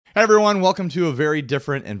Hey everyone, welcome to a very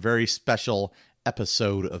different and very special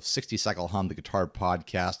episode of 60 Cycle Hum, the Guitar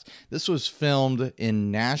Podcast. This was filmed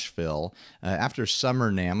in Nashville after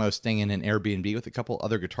Summer NAMM. I was staying in an Airbnb with a couple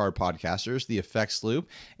other guitar podcasters, the Effects Loop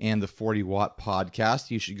and the 40 Watt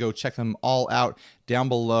Podcast. You should go check them all out down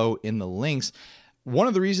below in the links. One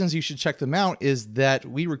of the reasons you should check them out is that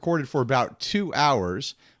we recorded for about 2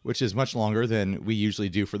 hours, which is much longer than we usually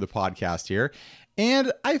do for the podcast here.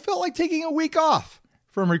 And I felt like taking a week off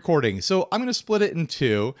from recording. So I'm going to split it in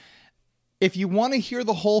two. If you want to hear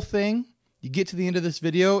the whole thing, you get to the end of this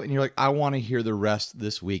video and you're like, I want to hear the rest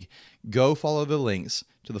this week. Go follow the links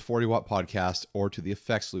to the 40 Watt Podcast or to the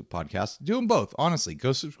Effects Loop Podcast. Do them both. Honestly,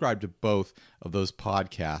 go subscribe to both of those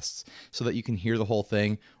podcasts so that you can hear the whole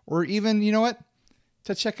thing, or even, you know what,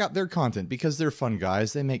 to check out their content, because they're fun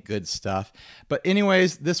guys. They make good stuff. But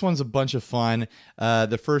anyways, this one's a bunch of fun.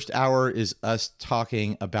 The first hour is us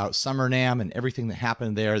talking about Summer NAMM and everything that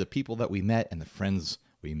happened there, the people that we met and the friends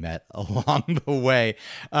we met along the way.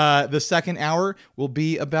 The second hour will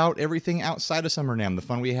be about everything outside of Summer NAMM, the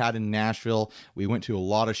fun we had in Nashville. We went to a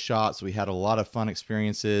lot of shots. We had a lot of fun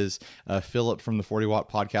experiences. Philip from the 40 Watt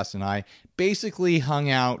Podcast and I basically hung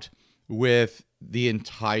out with the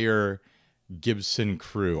entire Gibson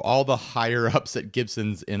crew, all the higher ups at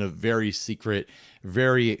Gibson's, in a very secret,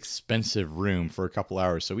 very expensive room for a couple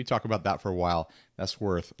hours. So we talk about that for a while. That's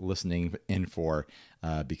worth listening in for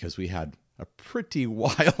because we had a pretty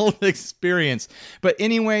wild experience. But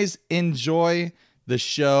anyways, enjoy the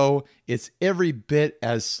show. It's every bit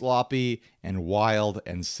as sloppy and wild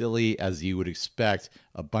and silly as you would expect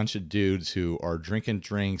a bunch of dudes who are drinking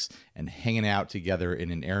drinks and hanging out together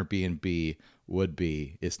in an Airbnb would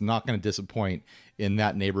be. It's not going to disappoint in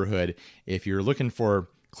that neighborhood. If you're looking for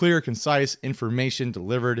clear, concise information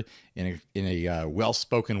delivered in a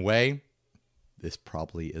well-spoken way, this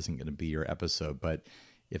probably isn't going to be your episode. But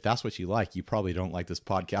if that's what you like, you probably don't like this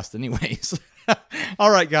podcast anyways.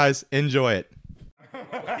 All right, guys, enjoy it. We're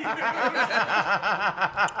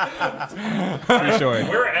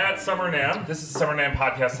at Summer NAMM. This is Summer NAMM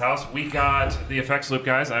Podcast House. We got the Effects Loop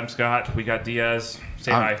guys. I'm Scott. We got Diaz.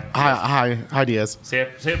 Say hi. Hi, Diaz. Say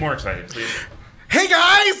it more excited, please. Hey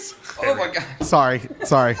guys! Oh my god. Sorry.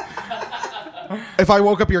 If I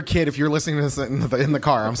woke up your kid, if you're listening to this in the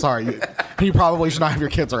car, I'm sorry. You probably should not have your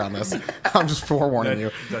kids around this. I'm just forewarning you.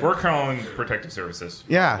 We're calling protective services.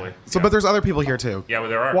 Yeah. Probably. But there's other people here too. Yeah, well,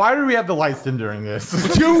 there are. Why do we have the lights dim during this?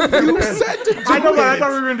 You said to do I know, but I it.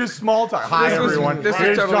 thought we were going to do small talk. Hi, everyone. This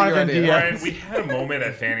Here's was totally Jonathan your idea. Diaz. Ryan, we had a moment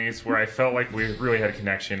at Fanny's where I felt like we really had a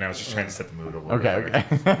connection. I was just trying to set the mood a little bit. Okay.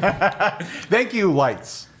 Thank you,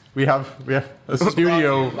 lights. We have a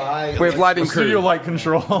studio. We have lighting Studio crew. light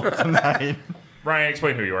control tonight. Ryan,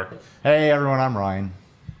 explain who you are. Hey, everyone. I'm Ryan.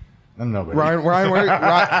 I'm nobody. Ryan,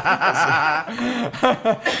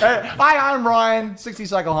 Hi, I'm Ryan. 60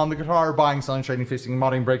 Cycle Hum, the guitar buying, selling, trading, fixing,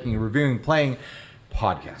 modding, breaking, reviewing, playing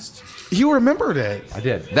podcast. you remembered it. I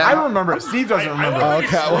did. I remember it. Steve doesn't remember.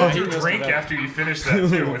 I you drink after you finish that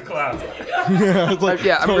too with Cloud.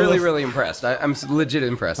 Yeah, I'm really impressed. I'm legit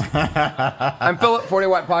impressed. I'm Philip, 40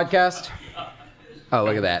 Watt Podcast. Oh,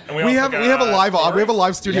 look at that. And We have a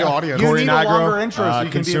live studio audience. You need a longer intro so you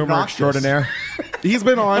can be obnoxious. extraordinaire. He's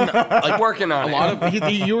been on Working on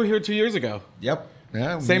it. You were here 2 years ago. Yep.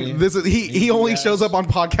 Yeah. Same. This is he only shows up on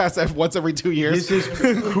podcasts once every 2 years. This is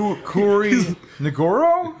Kuri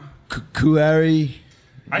Nagoro? Kuari.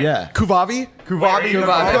 Yeah. Kuvavi. Kuvabi.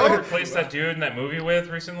 I replaced that dude in that movie with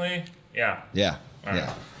recently. Yeah. Yeah. All right.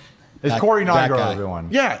 Yeah. It's Corey that Nagoro, guy. everyone.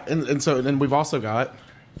 Yeah, and so then we've also got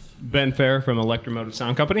Ben Fair from Electromotive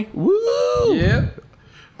Sound Company. woo. Yeah.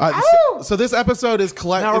 So this episode is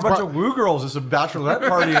Now we're a bunch of woo girls. It's a bachelorette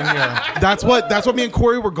party in here. That's what me and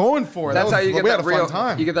Corey were going for. That's how you get we had that a fun real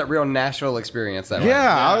time. You get that real Nashville experience that way.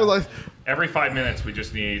 Yeah, I was like, Every 5 minutes, we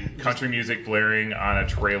just need country music blaring on a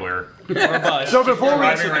trailer. So before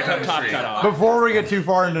Driving right down the street. Before we get too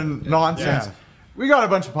far into nonsense, Yeah. we got a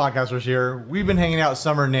bunch of podcasters here. We've been hanging out at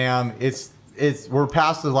Summer NAMM. We're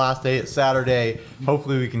past the last day. It's Saturday.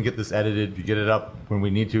 Hopefully we can get this edited to get it up when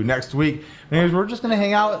we need to next week. Anyways, we're just gonna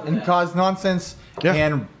hang out and cause nonsense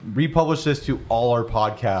and republish this to all our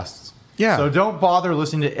podcasts. Yeah. So don't bother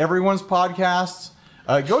listening to everyone's podcasts.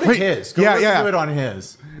 Go to his. Go listen to it on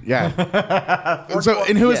his. yeah. So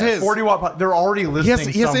and who is his? 40 Watt. They're already listening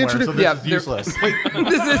he has to somewhere, introduce- so Yeah, this is useless.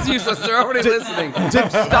 This is useless. They're already listening.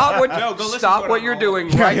 Stop what you're doing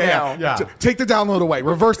right now. Yeah. Take the download away.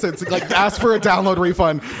 Reverse it. Like ask for a download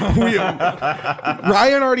refund.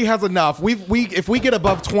 Ryan already has enough. If we get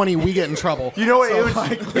above 20, we get in trouble. You know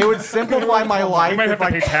what? It would simplify my life We might have if to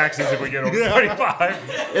I pay taxes if we get over 25.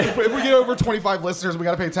 If we get over 25 listeners, we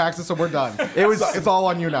got to pay taxes, so we're done. It was it's all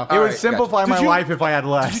on you now. It would simplify my Did you- life if I had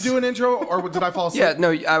less. Did you do an intro or did I fall asleep? Yeah,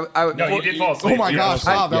 no, No, you did fall asleep. Oh my You gosh!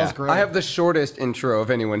 fell Wow, asleep. that was great. I have the shortest intro of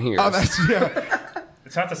anyone here. Oh, that's yeah.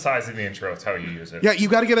 It's not the size of the intro; it's how you use it. Yeah, you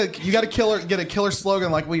got to get a killer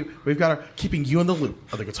slogan like we've got keeping you in the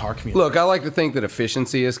loop of the guitar community. Look, I like to think that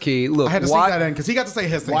efficiency is key. Look, I had to why, sneak that in because he got to say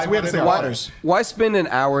his thing. Why So we had to say Muddy ours. why spend an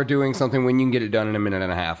hour doing something when you can get it done in a minute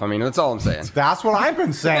and a half? I mean, that's all I'm saying. That's what I've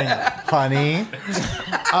been saying, honey.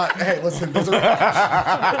 Hey, listen. There's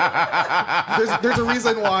a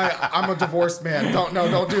reason why I'm a divorced man. Don't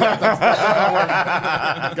do that.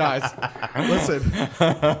 That's guys. Listen.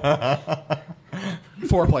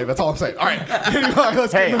 Foreplay. That's all I'm saying. All right. Anyway,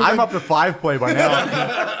 let's Hey, get into I'm the- up to 5 play by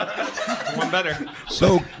now. One better.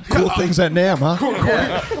 So cool things at NAMM, huh?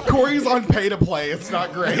 Corey's on pay to play. It's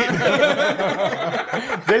not great.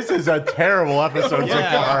 This is a terrible episode so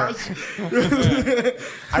far.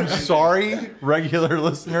 I'm sorry, regular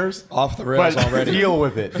listeners. Off the rails But already. deal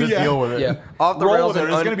with it. Just deal with it. Yeah, off the Roll rails. with it.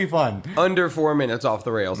 and It's going to be fun. under 4 minutes off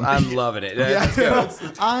the rails. I'm loving it.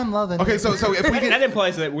 I'm loving Okay, so if we That get,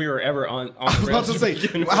 implies that we were ever on I was the about rails to to say,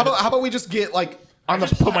 begin with. how about we just get like on the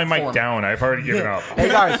Put my mic platform. down. I've already given up. Hey,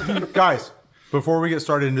 guys, before we get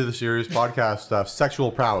started into the serious podcast stuff, sexual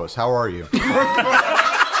prowess, how are you?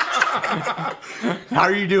 How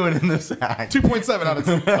are you doing in this act? 2.7 out of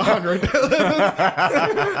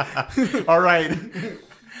 100. All right.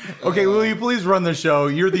 Okay, will you please run the show?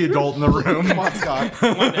 You're the adult in the room. Come on, Scott.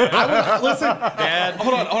 Listen, Dad.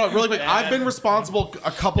 hold on, really quick. I've been responsible a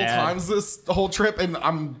couple times this whole trip, and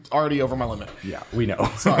I'm already over my limit. Yeah, we know.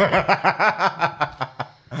 Sorry.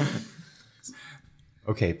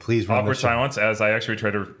 Okay, please run the Awkward show. silence as I actually try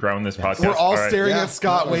to ground this podcast. We're all right. staring at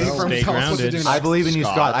Scott, waiting for him to Stay tell us what to do grounded. next. I believe in you,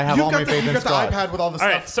 Scott. I have all my faith you in got the Scott. iPad with all the All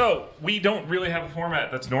stuff. right, so we don't really have a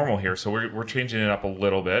format that's normal here, so we're changing it up a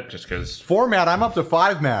little bit just because. Format, I'm up to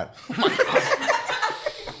 5, Matt.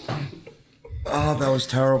 Oh, that was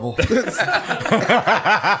terrible.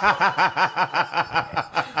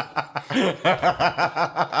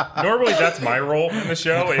 Normally, that's my role in the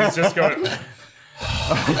show. Is just going.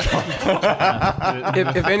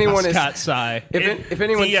 If anyone is, Scott sigh. if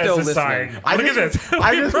anyone's Diaz still is listening, sighing. Look at this.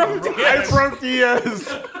 I Diaz. broke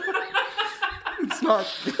Diaz. It's not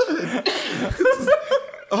good.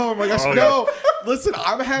 Oh my gosh, Oh, no. Listen,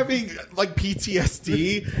 I'm having like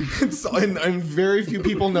PTSD, and very few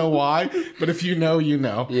people know why, but if you know, you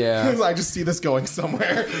know. Yeah. I just see this going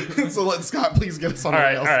somewhere. So let Scott please get us on All the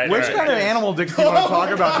right, rails. all right. Which kind of animal dicks do you want to talk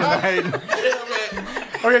about tonight?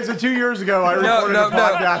 Okay, so 2 years ago, I recorded a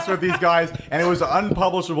podcast with these guys, and it was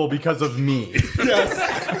unpublishable because of me. Yes,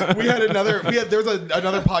 there's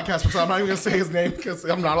another podcast person. I'm not even gonna say his name because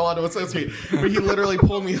I'm not allowed to associate. But he literally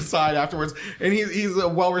pulled me aside afterwards, and he's a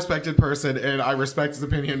well-respected person, and I respect his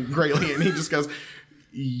opinion greatly. And he just goes,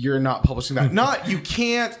 "You're not publishing that. Not you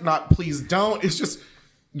can't. Not please don't. It's just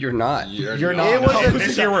you're not. you're not. It was publishing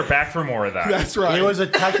This that." year we're back for more of that. That's right. It was a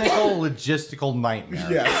technical, logistical nightmare.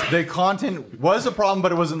 Yes. The content was a problem,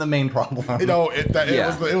 but it wasn't the main problem. it Yeah.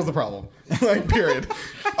 was the problem. Like period.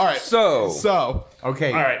 All right. So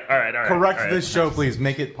Okay. All right. Correct all right. this show, please.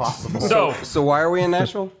 Make it possible. So why are we in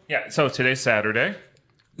Nashville? yeah, so today's Saturday.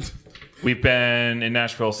 We've been in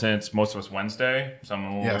Nashville since most of us Wednesday. Some a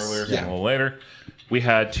little Yes. earlier, some Yeah. a little later. We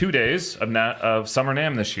had 2 days of Summer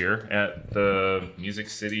NAMM this year at the Music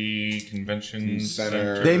City Convention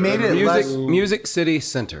Center. they made it less. Music City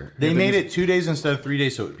Center. They made it 2 days instead of 3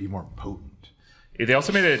 days, so it would be more potent. They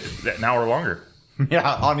also made it an hour longer.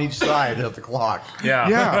 Yeah, on each side of the clock. Yeah.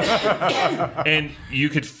 Yeah. And you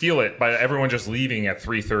could feel it by everyone just leaving at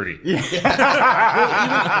 3:30.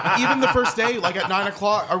 Even the first day, like at 9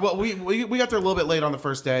 o'clock, or well, we got there a little bit late on the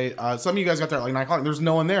first day. Some of you guys got there at like 9 o'clock. There's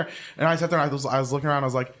no one there, and I sat there. And I was looking around. I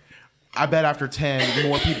was like, I bet after 10,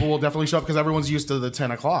 more people will definitely show up because everyone's used to the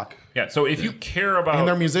 10 o'clock. Yeah. So if you care about And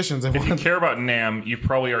they're musicians. if you care about NAMM, you've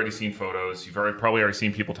probably already seen photos. You've probably already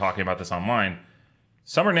seen people talking about this online.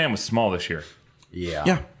 Summer NAMM was small this year.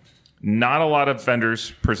 Yeah. Not a lot of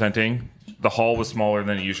vendors presenting. The hall was smaller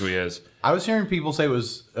than it usually is. I was hearing people say it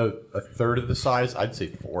was a third of the size. I'd say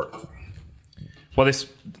fourth. Well,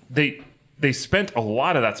 they spent a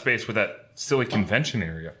lot of that space with that silly convention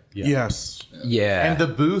area. Yes. Yeah. And the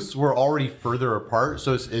booths were already further apart,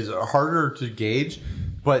 so it's harder to gauge.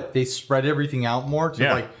 But they spread everything out more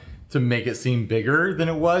to make it seem bigger than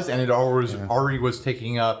it was, and it already was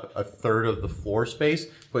taking up a third of the floor space.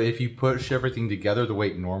 But if you push everything together the way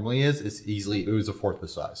it normally is, it was a fourth the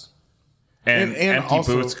size. and empty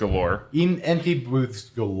also- booths galore. Even empty booths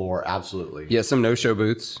galore, absolutely. Yeah, some no-show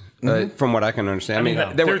booths, from what I can understand. I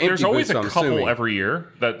mean, there were there's empty always booths, a I'm couple assuming. every year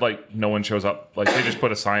that like no one shows up. Like they just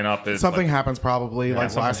put a sign up. It's Something like, happens probably, like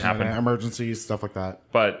something last minute happened. emergencies, stuff like that.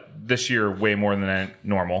 but this year way more than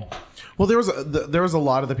normal. Well, there was a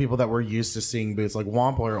lot of the people that were used to seeing booths. Like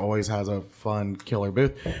Wampler always has a fun killer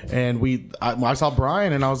booth, and I saw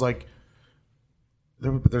Brian, and I was like,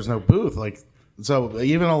 there's no booth. Like, so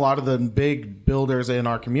even a lot of the big builders in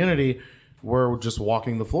our community were just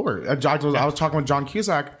walking the floor. I was talking with John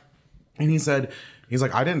Cusack, and he's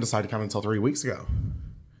like, I didn't decide to come until 3 weeks ago.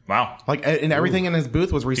 Wow. Like, and everything in his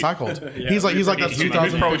booth was recycled. He's like that's He was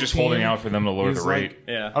 2015. probably just holding out for them to lower He's the like- rate.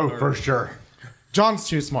 Yeah. Oh, for sure. John's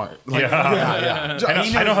too smart. Like, Yeah.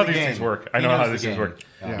 John- I know how the these game. things work. I He know knows how the these things game. work.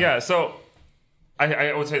 Yeah. So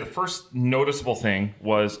I would say the first noticeable thing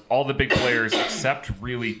was all the big players except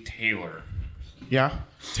really Taylor. Yeah,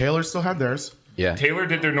 Taylor still had theirs. Yeah. Taylor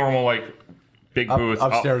did their normal like big booth,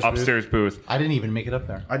 upstairs booth. booth. I didn't even make it up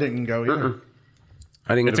there. I didn't go either.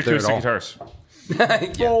 I didn't It's get up there at acoustic all.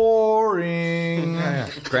 guitars. Boring.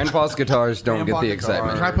 Grandpa's guitars don't get Grandpa the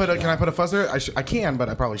excitement. Can I put a fuzz there? I can, but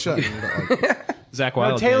I probably shouldn't. But, like, Zach No,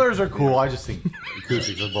 Wilde. Taylors are cool. I just think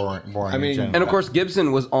acoustics are boring. I mean- in general. And of course,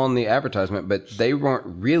 Gibson was on the advertisement, but they weren't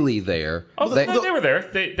really there. Oh, they, they were there.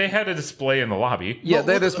 They had a display in the lobby. yeah,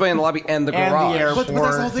 they had a display in the lobby and the and garage. the airport, But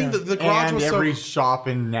that's the whole thing, the garage and was so- every shop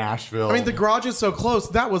in Nashville. I mean, the garage is so close.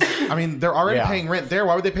 That was. I mean, they're already Yeah. paying rent there.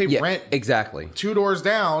 Why would they pay Yeah, rent exactly. 2 doors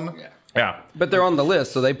down? Yeah. But they're on the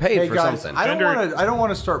list, so they paid Hey for guys, something. I Fender- don't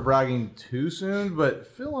want to start bragging too soon, but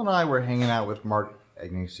Phil and I were hanging out with Mark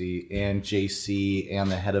Agnesi and JC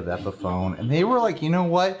and the head of Epiphone, and they were like, you know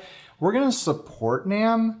what, we're gonna support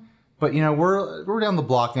NAMM, but you know we're down the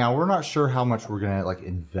block now. We're not sure how much we're gonna like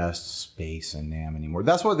invest space in NAMM anymore.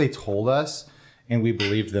 That's what they told us, and we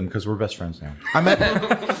believed them because we're best friends now.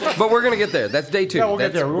 But we're gonna get there. That's day 2. Yeah, we'll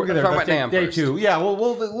get That's- there. We'll get there. Talking about That's NAMM day first. 2. Yeah,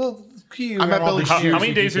 we'll key you I'm in at all Billy the Shoes. How many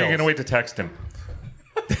juicy days are you details. going to wait to text him?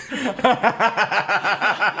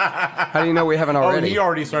 How do you know we haven't Oh, already? he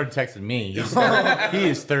already started texting me. He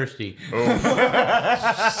is thirsty.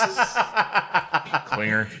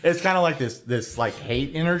 Klinger. It's kind of like this like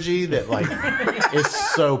hate energy that like is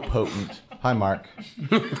so potent. Hi, Mark.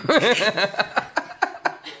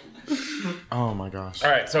 Oh my gosh.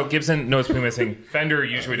 All right, so Gibson noticeably missing. Fender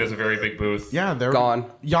usually does a very big booth. Yeah, they're Gone.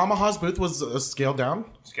 Yamaha's booth was scaled down.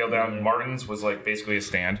 Scale down. Martin's was like basically a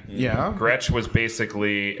stand. Yeah. Gretsch was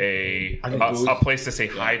basically a place to say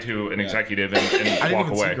hi to an executive and I didn't walk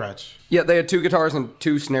even away. see Gretsch. Yeah, they had 2 guitars and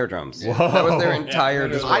 2 snare drums. That was their entire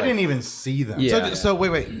display. I didn't even see them. Yeah. So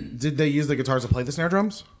wait. Did they use the guitars to play the snare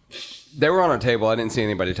drums? They were on a table. I didn't see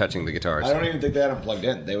anybody touching the guitars. I don't even think they had them plugged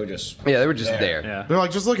in. They were just. Yeah, they were just there. Yeah. They're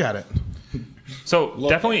like, just look at it. So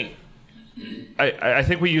definitely, I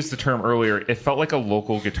think we used the term earlier. It felt like a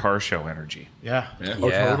local guitar show energy. Yeah. Oh,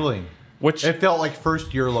 Yeah. totally. Which It felt like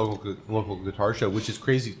first year local guitar show, which is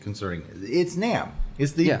crazy considering it's NAMM.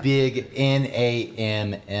 It's the Yeah. big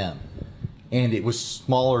NAMM. And it was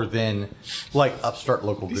smaller than like upstart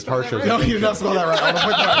local guitar shows. No, you did not spell that right. I'm gonna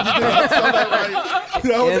put that. You did not spell that right.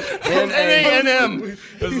 That was- N-A-M-M.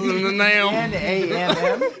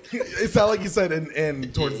 NAMM? it sounded like you said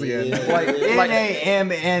N towards the end. Like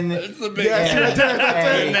NAMN. It's the big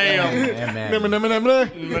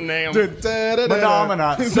Phenomena.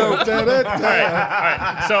 all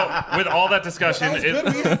right. So with all that discussion,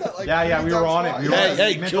 Yeah, we were on it. We were on it.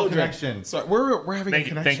 Hey, Mental children. connection. Sorry, we're having a thank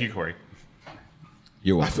connection. you, Corey.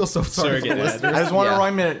 You're I welcome. feel so sorry for the Surrogate listeners. I just want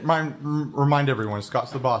Yeah. to remind everyone,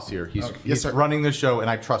 Scott's the boss here. He's sir. running the show, and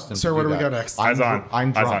I trust him. Sir, to where do do we that. go next? I'm, Eyes on. I'm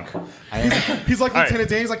Eyes drunk. on. He's like All right. Lieutenant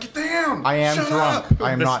Dan. He's like, get down. I am Shut drunk. up.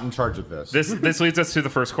 I am This- not in charge of this. This leads us to the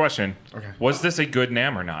first question. Okay. Was this a good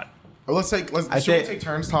NAMM or not? Let's should we say- take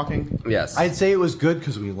turns talking? Yes. I'd say it was good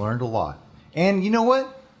because we learned a lot. And you know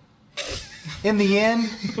what? In the end,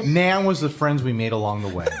 NAMM was the friends we made along the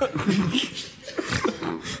way.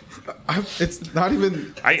 It's not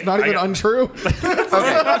even. I- It's not I even got- untrue. Yeah, no, it's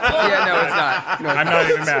not. No, I'm not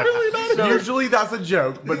even mad. Usually that's a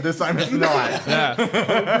joke, but this time it's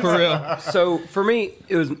not. For real. So for me,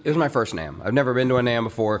 it was my first NAMM. I've never been to a NAMM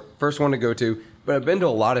before. First one to go to, but I've been to a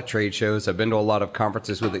lot of trade shows. I've been to a lot of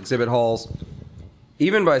conferences with exhibit halls.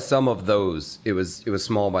 Even by some of those, it was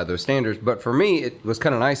small by those standards. But for me, it was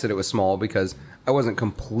kind of nice that it was small because I wasn't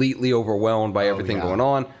completely overwhelmed by everything yeah. going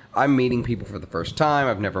on. I'm meeting people for the first time.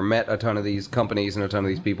 I've never met a ton of these companies and a ton of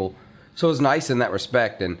these people. So it was nice in that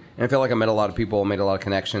respect. And I feel like I met a lot of people, made a lot of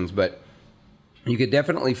connections. But you could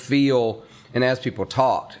definitely feel, and as people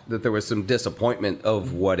talked, that there was some disappointment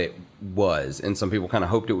of what it was. And some people kind of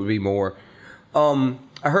hoped it would be more.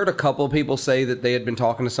 I heard a couple of people say that they had been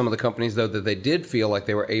talking to some of the companies, though, that they did feel like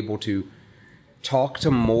they were able to talk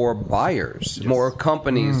to more buyers, more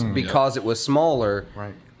companies, because it was smaller,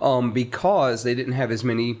 Right. because they didn't have as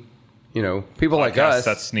many, people like Podcasts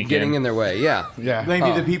that us sneak getting in. in their way. Yeah. Yeah.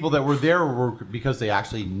 Maybe the people that were there were because they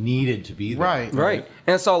actually needed to be there. Right. Right.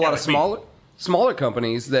 And I saw a lot of like me. smaller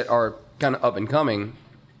companies that are kind of up and coming,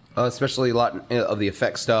 especially a lot of the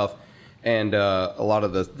effect stuff. And a lot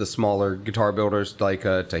of the smaller guitar builders like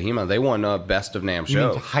Tahima, they won Best of NAMM You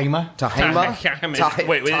mean show. Tahima? Tahima?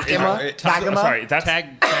 Wait, Tahima? sorry, that's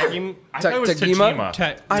Tagim. I thought it was Tagima?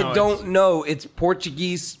 Tajima. I don't know. It's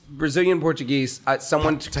Portuguese, Brazilian Portuguese.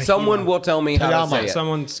 Someone will tell me how to say it.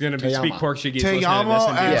 Someone's going to speak Tayama. Portuguese. listening to Tayama this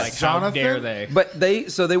and be and like, how Jonathan? dare they? But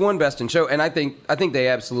they won Best in Show, and I think they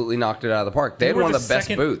absolutely knocked it out of the park. They had were one of the best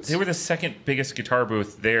second- booths. They were the second biggest guitar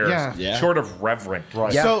booth there, Yeah. short of Reverend.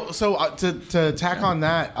 Right. Yeah. So to tack on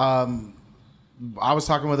that, I was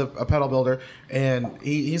talking with a pedal builder, and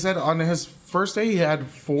he said on his first day he had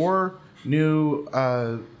 4 new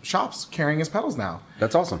shops carrying his pedals now.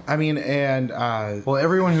 That's awesome. I mean, and Well,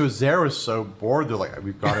 everyone who was there was so bored. They're like,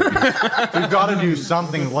 we've got to do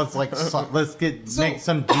something. Let's make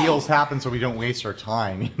some deals happen so we don't waste our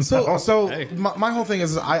time. So my whole thing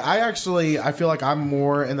is I feel like I'm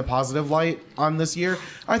more in the positive light on this year.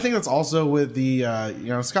 I think that's also with the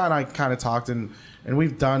Scott and I kind of talked and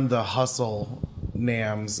we've done the hustle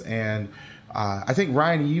NAMMs, and I think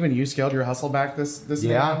Ryan, you scaled your hustle back this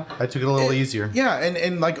Yeah, NAMM. I took it a little easier. Yeah,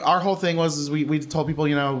 and like our whole thing was we told people,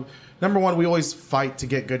 number one, we always fight to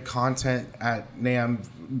get good content at NAMM,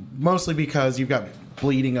 mostly because you've got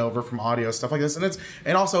bleeding over from audio stuff like this,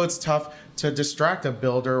 and also it's tough to distract a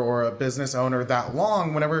builder or a business owner that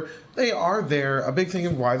long whenever they are there. A big thing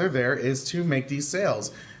of why they're there is to make these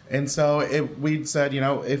sales. And so we said,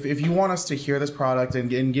 if you want us to hear this product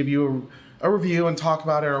and give you a review and talk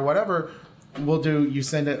about it or whatever, we'll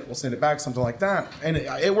send it back, something like that. And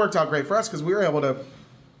it worked out great for us because we were able to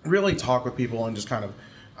really talk with people and just kind of,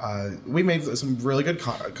 we made some really good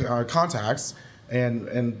contacts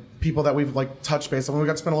and people that we've like touched base on. We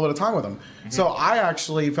got to spend a little bit of time with them. Mm-hmm. So I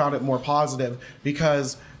actually found it more positive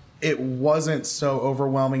because it wasn't so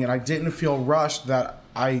overwhelming and I didn't feel rushed that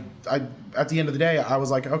I at the end of the day, I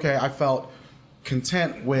was like, okay, I felt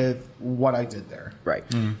content with what I did there. Right.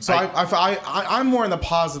 So I'm more in the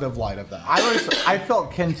positive light of that. I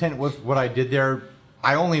felt content with what I did there.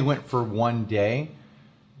 I only went for one day,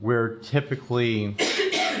 where typically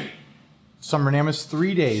Summer NAMM is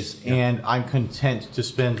 3 days, and I'm content to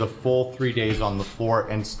spend the full 3 days on the floor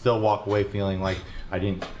and still walk away feeling like I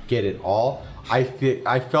didn't get it all. I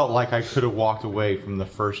felt like I could have walked away from the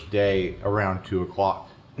first day around 2 o'clock.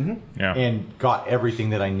 Yeah. And got everything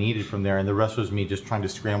that I needed from there, and the rest was me just trying to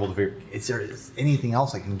scramble to figure, is there anything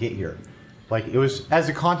else I can get here? Like, it was, as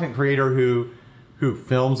a content creator who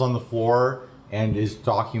films on the floor and is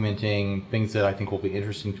documenting things that I think will be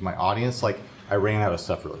interesting to my audience, like, I ran out of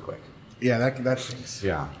stuff really quick. Yeah, that stinks.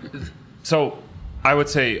 Yeah. So I would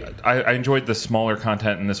say I enjoyed the smaller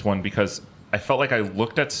content in this one because I felt like I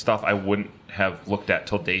looked at stuff I wouldn't have looked at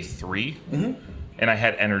till day 3. And I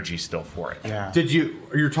had energy still for it. Yeah.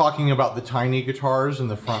 You're talking about the tiny guitars in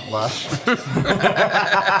the front left?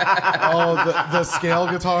 Oh, the scale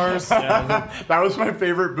guitars. That was my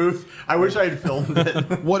favorite booth. I wish I had filmed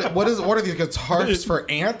it. What are these guitars for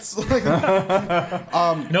ants? No,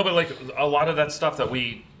 but like a lot of that stuff that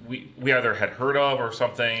we either had heard of or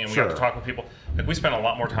something, and we got to talk with people. Like we spent a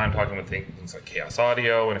lot more time talking with things like Chaos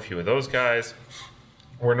Audio and a few of those guys.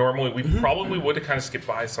 Where normally we probably would have kind of skipped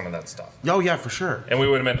by some of that stuff. Oh yeah, for sure. And we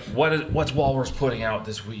would have been, what's Walrus putting out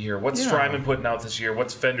this year? What's Strymon putting out this year?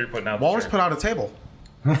 What's Fender putting out this Walrus year? put out a table.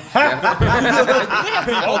 Walrus's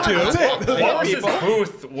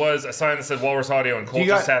booth was a sign that said Walrus Audio, and Colt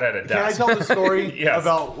just sat at a desk. Can I tell the story Yes.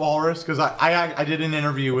 about Walrus? Because I did an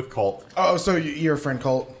interview with Colt. Oh, so you're a friend,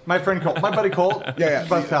 Colt? My friend Colt. My buddy Colt. Yeah.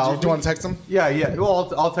 Best pals. Do you want to text him? Yeah.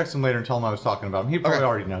 Well, I'll text him later and tell him I was talking about him. He probably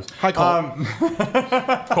already knows. Hi, Colt.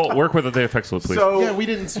 Colt, work with the effects loop, please. So, Yeah, we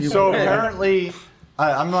didn't see you. So apparently,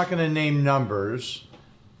 I'm not going to name numbers,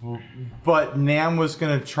 but NAMM was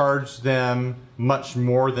going to charge them much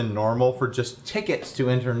more than normal for just tickets to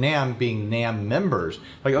enter NAMM, being NAMM members.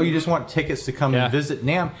 Like, oh, you just want tickets to come and visit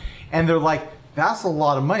NAMM. And they're like, that's a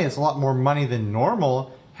lot of money. It's a lot more money than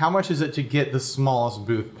normal. How much is it to get the smallest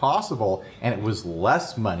booth possible? And it was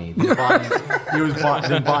less money than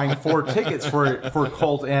buying 4 tickets for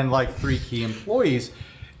Colt and like 3 key employees.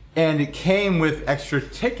 And it came with extra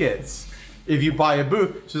tickets if you buy a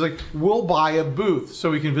booth. So she's like, we'll buy a booth so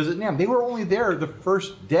we can visit NAMM. They were only there the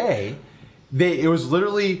first day. It was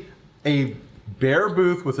literally a bare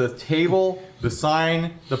booth with a table,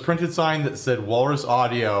 the printed sign that said Walrus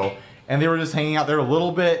Audio, and they were just hanging out there a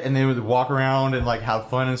little bit, and they would walk around and like have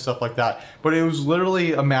fun and stuff like that. But it was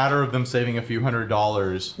literally a matter of them saving a few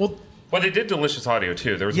 $100s. Well, they did Delicious Audio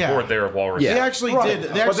too. There was a board there of Walrus. They actually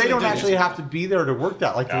did. But they don't actually have to be there to work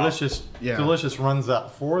that. Like Delicious runs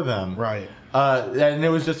that for them. Right. And it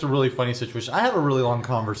was just a really funny situation. I had a really long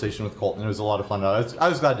conversation with Colton. It was a lot of fun. I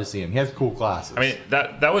was glad to see him. He has cool glasses. I mean,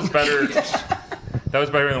 that was better. That was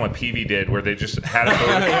better than what PV did, where they just had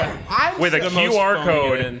a with a QR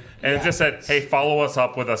code, and it just said, "Hey, follow us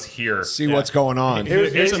up with us here. See what's going on." It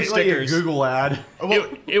was like a Google ad.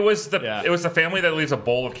 It was the family that leaves a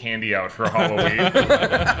bowl of candy out for Halloween, and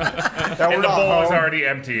the bowl is already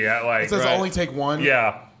empty. It says only take one.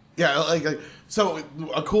 Yeah. Yeah, so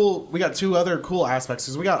we got two other cool aspects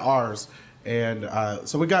because we got ours, and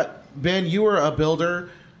so we got Ben. You were a builder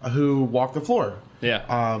who walked the floor.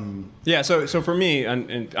 Yeah. So for me,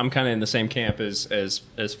 and I'm kind of in the same camp as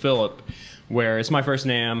Philip, where it's my first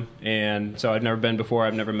NAMM, and so I've never been before.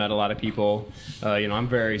 I've never met a lot of people. I'm a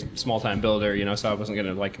very small time builder, so I wasn't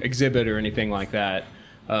gonna like exhibit or anything like that.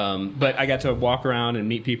 But I got to walk around and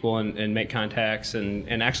meet people and make contacts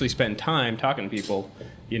and actually spend time talking to people,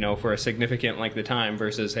 for a significant length of time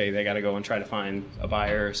versus, hey, they got to go and try to find a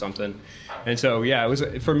buyer or something. And so, it was,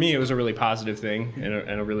 for me, it was a really positive thing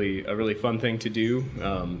and a really fun thing to do.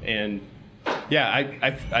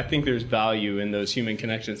 I think there's value in those human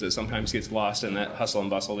connections that sometimes gets lost in that hustle and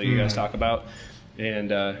bustle that you guys talk about.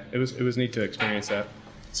 And it was neat to experience that.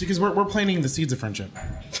 See, because we're planting the seeds of friendship.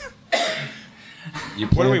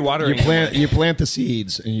 What are we watering? You plant the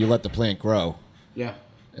seeds and you let the plant grow. Yeah.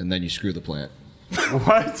 And then you screw the plant.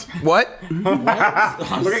 What?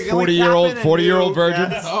 40-year-old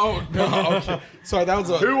virgin. Oh no! Okay. Sorry, that was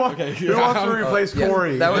who wants to replace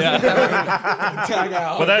Corey? That was tag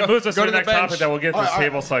out. Well, that moves us to the next bench. topic that we'll get this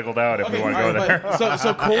table cycled out if we want to go there.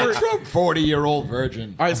 So Corey, 40-year-old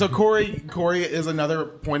virgin. all right. So Corey is another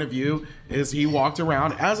point of view. Is he walked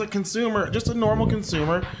around as a consumer, just a normal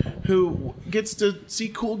consumer, who gets to see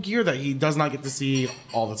cool gear that he does not get to see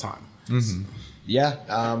all the time. Mm-hmm.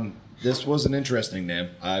 Yeah. This was an interesting NAMM.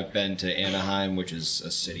 I've been to Anaheim, which is a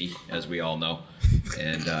city, as we all know,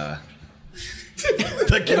 and the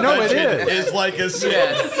convention is like a city.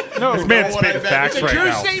 Yes. No, This man's spitting facts right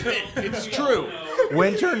now. statement. It's true.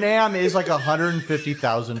 Winter NAMM is like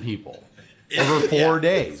 150,000 people over 4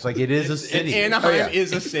 days. Like it is a city. Anaheim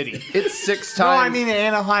is a city. It's 6 times. No, I mean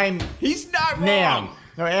Anaheim He's not NAMM. wrong.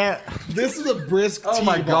 No, This is a brisk. oh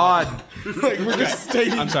my God! Like we're just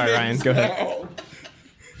stating. I'm sorry, Ryan. Go ahead.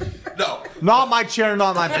 No. Not my chair,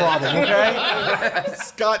 not my problem. Okay.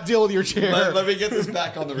 Scott, deal with your chair. Let me get this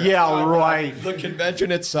back on the rails. Yeah, right. The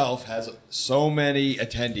convention itself has so many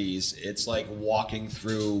attendees. It's like walking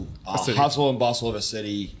through a hustle and bustle of a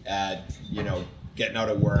city at, getting out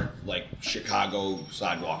of work, like Chicago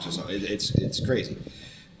sidewalks or something. It's crazy.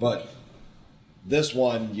 But this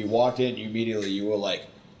one, you walked in, you were like,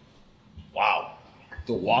 wow,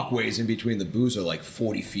 the walkways in between the booths are like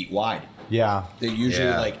 40 feet wide. Yeah. They're usually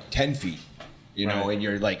like 10 feet, and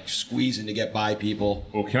you're like squeezing to get by people.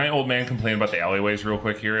 Well, can I old man complain about the alleyways real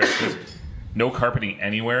quick here? Because no carpeting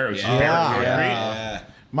anywhere. It was just bare concrete. Yeah.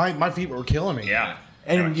 My feet were killing me. Yeah.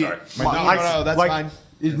 And Anyway, sorry. No, that's fine.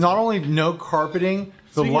 It's not only no carpeting,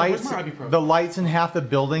 the Speaking of, lights, where's my ibuprofen? the lights in half the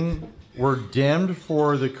building were dimmed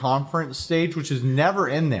for the conference stage, which is never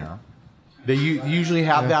in there. They usually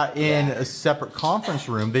have that in a separate conference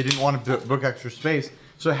room. They didn't want to book extra space.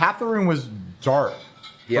 So half the room was dark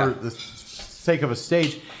for the sake of a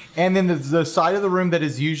stage. And then the side of the room that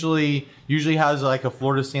is usually has like a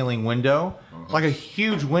floor-to-ceiling window, like a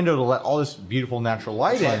huge window to let all this beautiful natural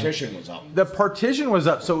light in. The partition was up. The partition was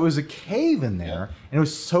up, so it was a cave in there, and it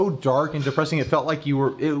was so dark and depressing. It felt like you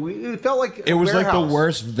were. It felt like It was like the warehouse.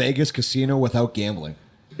 worst Vegas casino without gambling.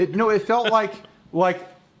 It felt like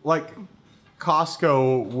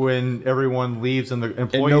Costco when everyone leaves and the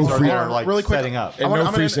employees are there like really quick, setting up. And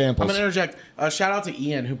no free samples. I'm going to interject. Shout out to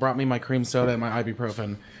Ian who brought me my cream soda and my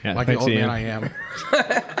ibuprofen. Yeah, like the thanks, old Ian. man I am.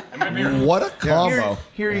 What a combo.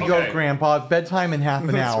 Here you Okay. go, Grandpa. Bedtime in half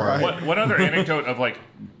an hour. right. One other anecdote of like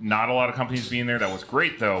not a lot of companies being there that was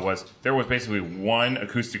great though was there was basically one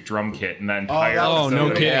acoustic drum kit in that entire. Oh, no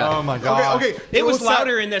facility. kidding. Oh my God. Okay. It was sad.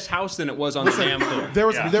 louder in this house than it was on the NAMM floor. There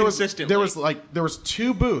was Yeah. there was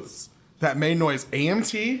two booths that made noise.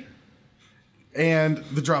 AMT and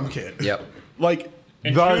the drum kit. Yep. Like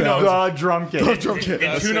And The two notes, drum kit. the drum kit.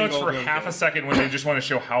 and two single notes for drum half a second when they just want to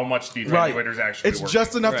show how much these Right. regulators actually It's work.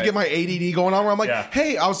 just enough to Right. get my ADD going on. Where I'm like, Yeah.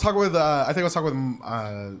 hey, I was talking with I think I was talking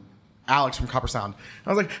with Alex from Copper Sound. I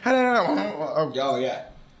was like, hey, Oh, yeah.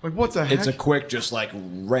 Like, what the heck? It's a quick, just like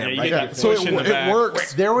ramp. Yeah, Right? get so push in the it back.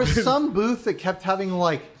 works. There was some booth that kept having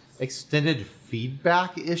like extended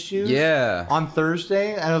feedback issues. Yeah. On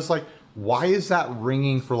Thursday, and I was like, why is that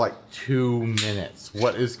ringing for like 2 minutes?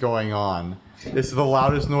 What is going on? This is the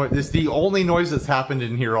loudest noise. It's the only noise that's happened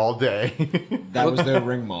in here all day. That was their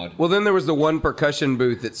ring mod. Well, then there was the one percussion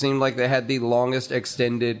booth that seemed like they had the longest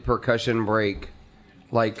extended percussion break,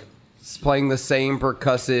 like playing the same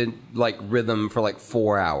percussive like rhythm for like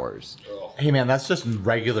 4 hours. Hey man, that's just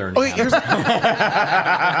regular NAMM. Okay, here's,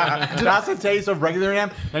 That's a taste of regular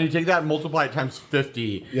NAMM, and you take that and multiply it times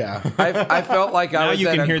 50. yeah. I felt like I Now was you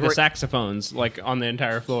at can a hear the great- saxophones like on the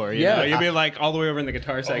entire floor. You Yeah. know? You'll be like all the way over in the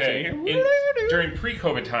guitar Okay. section. During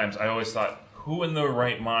pre-COVID times, I always thought, who in their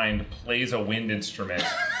right mind plays a wind instrument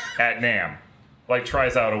at NAMM? Like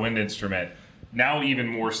tries out a wind instrument. Now even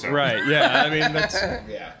more so. Right? Yeah. I mean, that's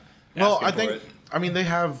Yeah. Well, Asking I for think, it. I mean, they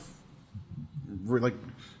have like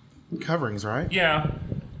coverings, right? Yeah.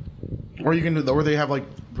 Or you can do, or they have like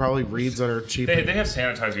probably reeds that are cheap. They have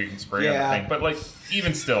sanitizer you can spray on Yeah. the thing, but like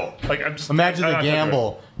even still, like I'm just Imagine I'm the not gonna do it.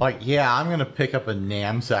 gamble. Like, yeah, I'm gonna pick up a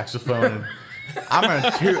NAMM saxophone. And I'm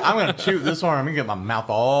gonna toot this one. I'm gonna get my mouth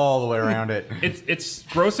all the way around it. It's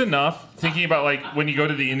gross enough thinking about like when you go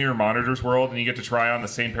to the in-ear monitors world and you get to try on the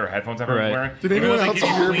same pair of headphones everyone's Right. wearing. Did Even though anyone they else give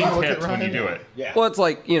you hear me clean look at tips when you Ryan? do it. Yeah. Well, it's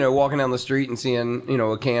like, walking down the street and seeing,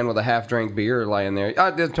 a can with a half-drank beer lying there.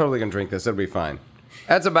 I'm totally going to drink this. It'll be fine.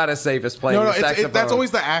 That's about as safe as playing no, the saxophone. that's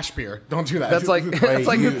always the ash beer. Don't do that. That's like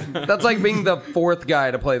that's like being the fourth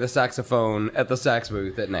guy to play the saxophone at the sax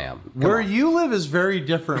booth at NAMM. Where you live is very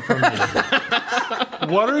different from me.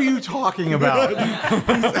 What are you talking about?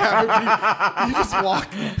 you just walk.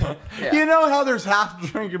 You know how there's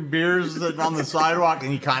half-drinking beers sitting on the sidewalk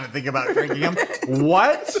and you kind of think about drinking them?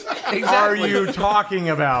 What are Exactly. you talking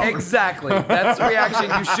about? Exactly. That's the reaction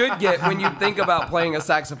you should get when you think about playing a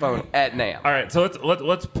saxophone at NAMM. All right, so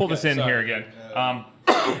let's pull this in here again.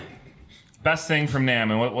 Best thing from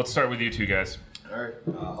NAMM, and let's start with you two guys. All right.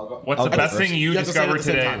 I'll go. What's the best thing you You have to say it at discovered the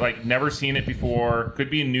same today? time. Like never seen it before, could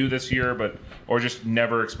be new this year, or just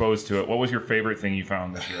never exposed to it. What was your favorite thing you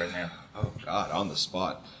found this year at NAMM? Oh God, on the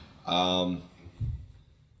spot.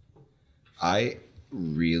 I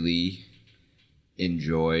really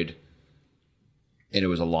enjoyed, and it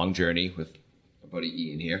was a long journey with my buddy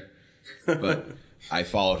Ian here, but I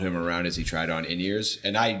followed him around as he tried on in-ears,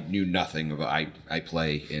 and I knew nothing about. I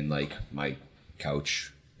play in like my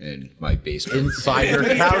couch in my basement. Inside your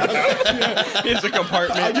couch. It's a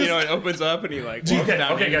compartment, it opens up and he like walks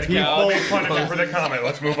down Okay, in guys, his keep couch. all make fun of him for the comment.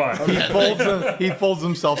 Let's move on. He folds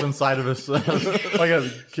himself inside of his like a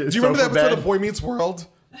Do you remember the episode bed. of Boy Meets World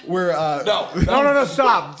where? No,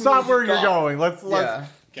 stop where you're going. Let's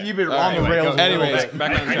keep it on the Anyway, rails. go. a little Anyways, bit.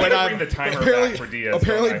 Back on I track. need to bring the timer back for Diaz.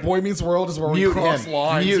 apparently, don't I? Boy Meets World is where we Mute cross him.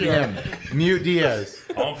 lines. Mute here. him. Mute Diaz.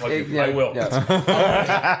 I'll unplug you. Yeah, I will.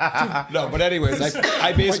 yeah. No, but anyways,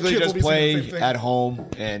 I basically kids will just be saying the play same thing. at home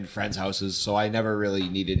and friends' houses, so I never really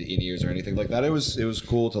needed in-ears or anything like that. It was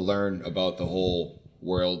cool to learn about the whole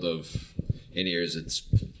world of in-ears. It's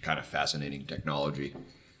kind of fascinating technology.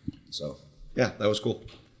 So yeah, that was cool.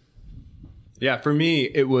 Yeah, for me,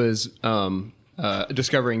 it was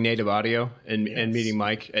discovering Native Audio and meeting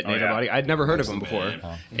Mike at Native yeah. Audio. I'd never heard of him before,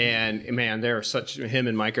 and man, him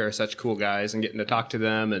and Mike are such cool guys, and getting to talk to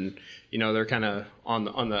them, and they're kind of on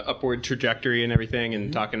the upward trajectory and everything,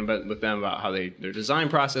 and talking with them about how their design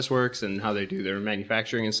process works and how they do their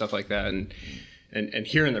manufacturing and stuff like that, and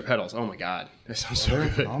hearing their pedals. Oh my God, they sound so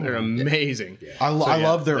good. They're amazing. I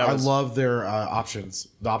love their that was- options,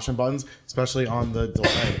 the option buttons, especially on the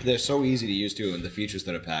delay. They're so easy to use too, and the features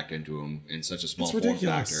that are packed into them in such a small It's form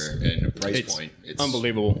ridiculous. factor and a price It's point. It's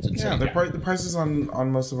unbelievable. It's insane. Yeah, the prices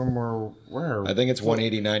on most of them were where I think it's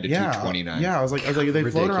 $189 to $229. Yeah, I was like they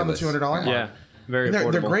float around the Ridiculous. $200 mark. Yeah, very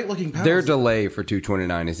affordable. They're great looking pedals. Their delay for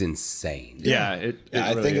 $229 is insane. Yeah, it Yeah, I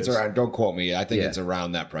really think it's is. around. Don't quote me. I think Yeah. it's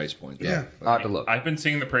around that price point. though. Yeah. I'll have to look. I've been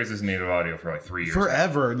singing the praises of Native Audio for like 3 years.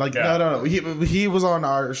 forever. Like Yeah. no. He was on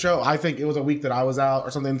our show. I think it was a week that I was out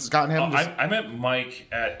or something. Scott and him. I met Mike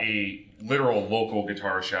at a literal local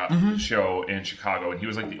guitar shop show in Chicago, and he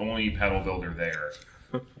was like the only pedal builder there.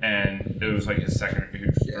 And it was like his second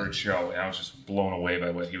or third show, and I was just blown away by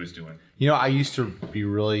what he was doing. I used to be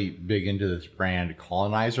really big into this brand,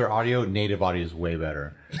 Colonizer Audio. Native Audio is way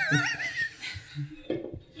better.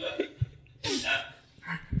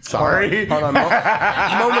 Sorry. Hold on,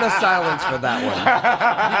 moment of silence for that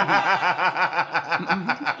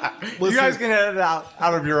You guys can edit it out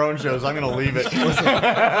of your own shows. I'm going to leave it.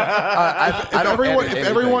 If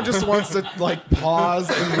everyone just wants to like pause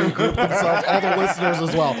and regroup themselves, all the listeners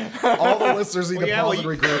as well. All the listeners need to pause and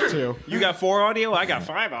regroup too. You got 4 audio, I got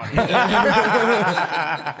 5 audio.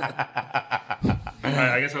 All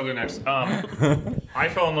right, I guess I'll go next. I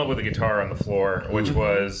fell in love with a guitar on the floor, which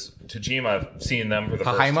was Tajima. Seeing them for the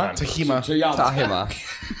first time. Tahima. Tahima.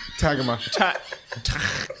 Tagima.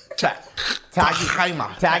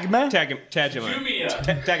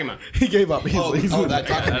 Tagima. He gave up. I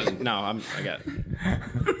got it.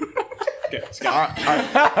 the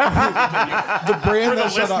brand For the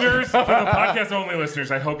that shut up. listeners, for the podcast only listeners,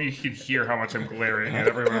 I hope you can hear how much I'm glaring at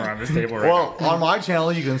everyone around this table right Well, on my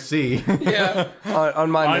channel, you can see. Yeah. On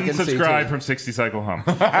mine, now. they can see, Unsubscribe too. from 60 Cycle Hum.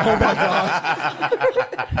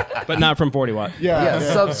 But not from 40 Watt. Yeah,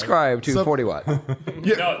 subscribe to 40 Watt.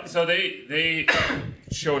 No, so they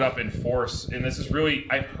showed up in force, and this is really,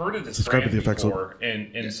 I've heard of this Subscribe brand to the effects before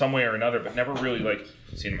in some way or another, but never really like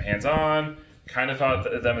seen them hands on. Kind of thought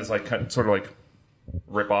of them as like sort of like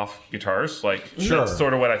rip off guitars, like that's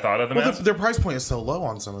sort of what I thought of them as. Their price point is so low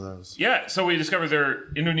on some of those. Yeah, so we discovered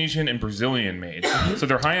they're Indonesian and Brazilian made. So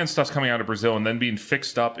their high end stuff's coming out of Brazil and then being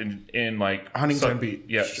fixed up in like Huntington Beach.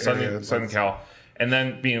 yeah, Southern Cal, and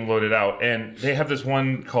then being loaded out. And they have this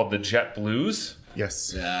one called the Jet Blues.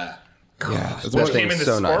 Yes. Yeah. Which came in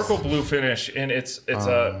this sparkle blue finish, and it's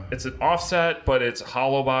an offset, but it's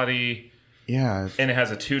hollow body. Yeah. And it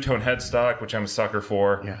has a 2-tone headstock, which I'm a sucker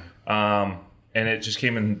for. Yeah. And it just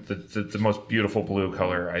came in the most beautiful blue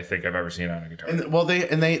color I think I've ever seen on a guitar. And well, they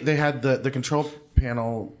had the control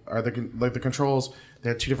panel or the controls. They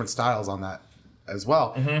had 2 different styles on that as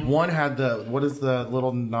well. Mm-hmm. One had what is the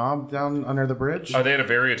little knob down under the bridge? Oh, they had a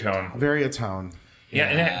Variatone. Variatone. Yeah,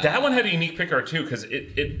 and that one had a unique pickguard too because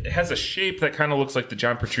it has a shape that kind of looks like the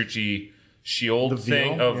John Petrucci shield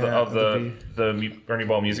thing of the Ernie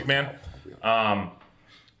Ball Music Man.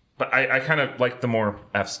 But I kind of like the more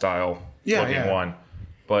F style looking one.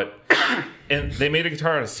 But and they made a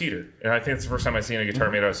guitar out of cedar, and I think it's the first time I've seen a guitar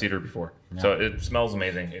made out of cedar before. Yeah. So it smells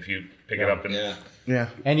amazing if you pick it up. And yeah.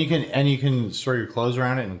 And you can store your clothes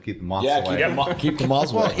around it and keep the moths away. Keep the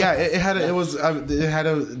moths away. Well, yeah,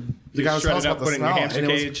 the guy was telling us about the smell, and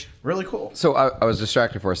it was really cool. So I was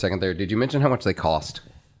distracted for a second there. Did you mention how much they cost?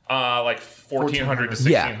 Like 1,400 to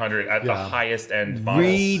 1,600 at the highest end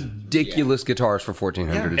models. Ridiculous guitars for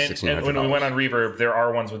 1,400 to 1,600. And when we went on Reverb, there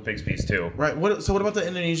are ones with Bigsby's too. Right. So what about the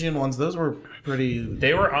Indonesian ones? Those were pretty.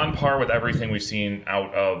 They were on par with everything we've seen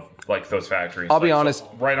out of like those factories. I'll be honest.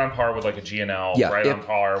 So right on par with like a GNL. Yeah, on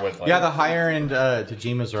par with like. Yeah, the higher end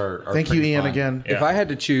Tajimas are Thank you, Ian, fun. again. If I had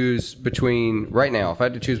to choose between a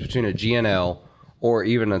GNL or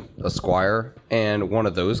even a Squire and one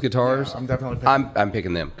of those guitars, I'm definitely picking. I'm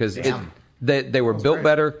picking them because they were built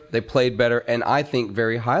better, they played better, and I think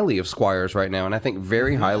very highly of Squires right now, and I think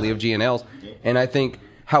very highly of GNLs, and I think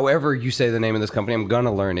however you say the name of this company, I'm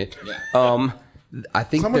gonna learn it. I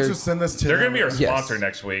think someone should send this to. They're going to be our sponsor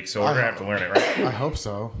next week, so we're going to have to learn it, right? I hope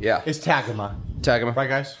so. Yeah, It's Tagima. Right,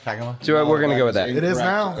 guys? Tagima. So we're gonna go with that. It is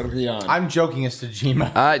now. I'm joking. It's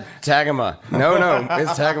Tajima. Tagima. No,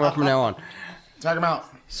 it's Tagima from now on. Tag him out.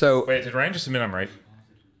 So Wait, did Ryan just admit I'm right?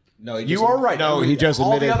 No, You are right. No, he just All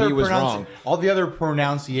the admitted other he was wrong. All the other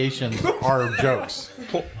pronunciations are jokes.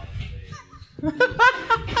 All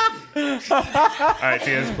right,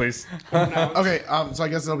 Tiaz, please. Okay. So I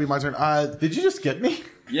guess it'll be my turn. Did you just get me?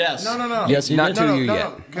 Yes. No. Yes, he Not did. to you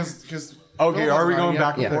yet. Because. Okay, are we going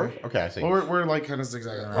back and Yeah. forth? Okay, I see. Well, we're like kind of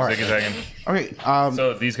zigzagging around. All right. Zig-a-zagging. Okay.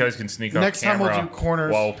 So these guys can sneak off Next time camera we'll do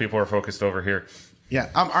corners. while people are focused over here. Yeah.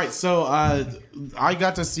 All right. So I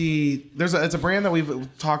got to see. It's a brand that we've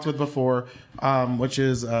talked with before, which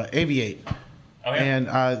is Aviate. Oh, yeah.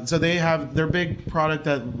 And so they have their big product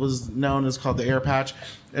that was known as called the Air Patch.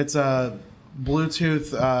 It's a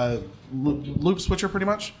Bluetooth loop switcher, pretty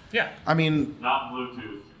much. Yeah. I mean, Not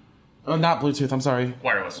Bluetooth. oh, not Bluetooth. I'm sorry.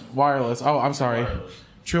 Wireless. Wireless. Oh, I'm sorry.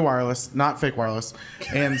 True wireless, not fake wireless.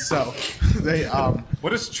 And so they.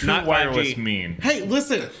 What does true Not wireless 5G. mean? Hey,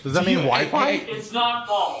 listen. Does that mean Wi-Fi? It's not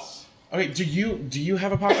false. Okay. Do you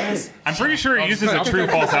have a podcast? I'm pretty sure it uses a true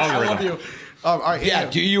false I love algorithm. you. All right. Yeah,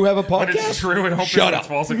 do you have a But podcast? it's true and Shut it's up.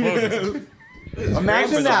 false and closes.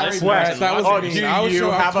 Imagine that flex. That was Oh, me. do I was you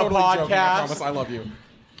sure- I was have a totally joking, I podcast? promise. I love you.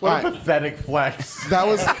 What a All right. pathetic flex. That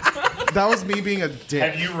was me being a dick.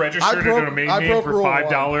 Have you registered I broke- a domain I name broke for rule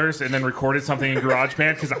 $5 and then recorded something in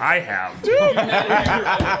GarageBand? Because I have.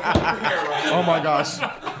 Oh my gosh.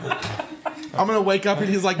 I'm gonna wake up and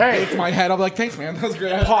he's like, Hey. "It's my head." I'm like, "Thanks, man. That was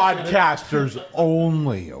great." Podcasters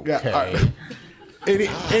only, okay? Yeah, all right.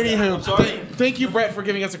 Anywho, Thank you, Brett, for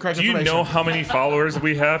giving us the correct Do you information. know how many followers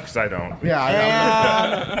we have? Because I don't. Yeah,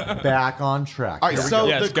 I know. Back on track. All right, so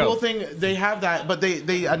Yes, the go. cool thing, they have that, but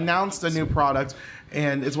they announced a new product,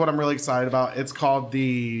 and it's what I'm really excited about. It's called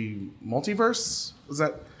the Multiverse. Is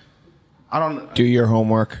that? I don't. Do your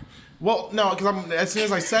homework. Well, no, because as soon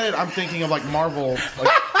as I said it, I'm thinking of like Marvel, like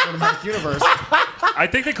cinematic universe. I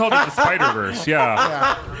think they called it the Spider-Verse.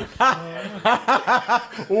 Yeah.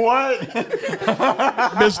 What?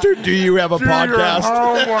 Mister, do you have a podcast?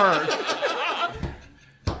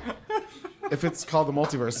 If it's called the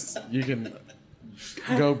Multiverse, you can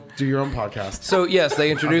go do your own podcast. So yes, they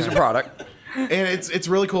introduced a product. And it's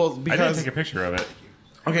really cool I didn't because take a picture of it.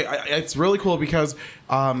 okay, it's really cool because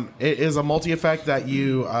it is a multi effect that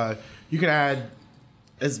you can add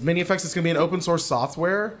as many effects as can be in open source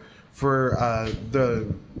software for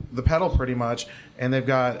the pedal pretty much, and they've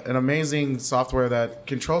got an amazing software that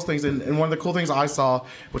controls things. And one of the cool things I saw,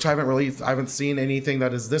 which I haven't seen anything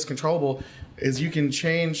that is this controllable, is you can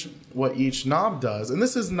change what each knob does. And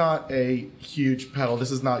this is not a huge pedal.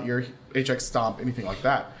 This is not your HX Stomp, anything like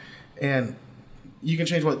that. And you can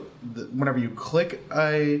change whenever you click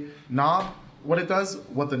a knob, what it does,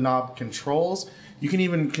 what the knob controls. You can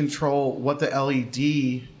even control what the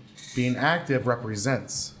LED being active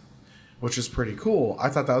represents, which is pretty cool. I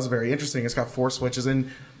thought that was very interesting. It's got 4 switches,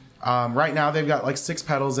 and right now they've got like 6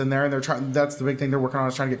 pedals in there, and they're trying. That's the big thing they're working on,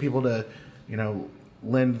 is trying to get people to,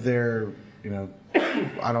 lend their,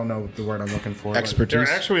 I don't know the word I'm looking for. Expertise.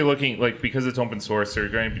 They're actually looking, because it's open source, they're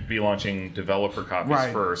going to be launching developer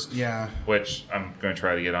copies first. Yeah. Which I'm going to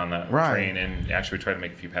try to get on that train and actually try to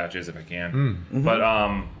make a few patches if I can. Mm-hmm.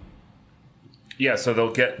 But yeah, so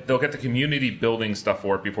they'll get the community building stuff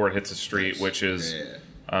for it before it hits the street, which is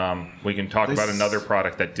we can talk about another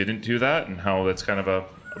product that didn't do that and how it's kind of a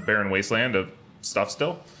barren wasteland of stuff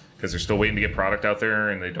still, because they're still waiting to get product out there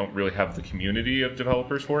and they don't really have the community of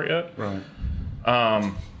developers for it yet. Right.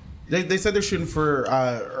 They said they're shooting for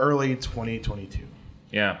early 2022.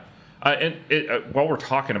 Yeah. While we're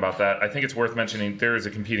talking about that, I think it's worth mentioning there is a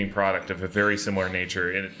competing product of a very similar nature,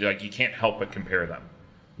 and you can't help but compare them.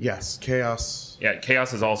 Yes, Chaos. Yeah,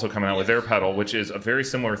 Chaos is also coming out with their pedal, which is a very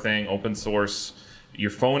similar thing, open source. Your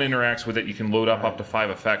phone interacts with it. You can load up to 5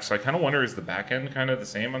 effects. So I kind of wonder, is the back end kind of the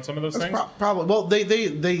same on some of those things? Probably. Well,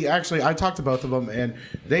 they actually, I talked to both of them, and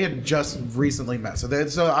they had just recently met.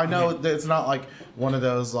 So I know that it's not like one of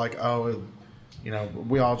those like,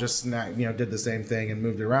 we all just did the same thing and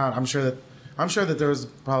moved it around. I'm sure that there's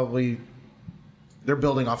probably, they're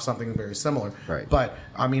building off something very similar. Right. But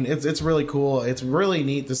I mean, it's really cool. It's really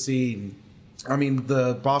neat to see. I mean,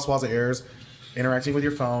 the Boss Waza Airs interacting with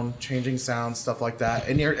your phone, changing sounds, stuff like that,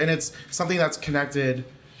 and it's something that's connected,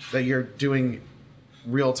 that you're doing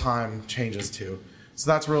real time changes to. So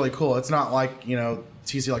that's really cool. It's not like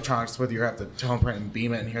TC Electronics, whether you have to tone print and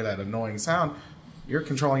beam it and hear that annoying sound. You're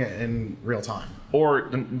controlling it in real time. Or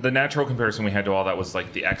the natural comparison we had to all that was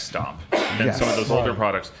like the X Stomp and some of those older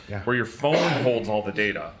products where your phone holds all the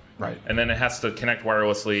data, right? And then it has to connect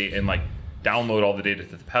wirelessly and download all the data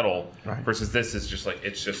to the pedal. Right. Versus this is just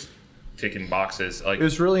it's just ticking boxes. It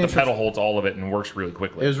was really the pedal holds all of it and works really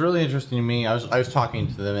quickly. It was really interesting to me. I was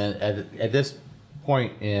talking to them at this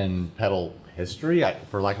point in pedal history,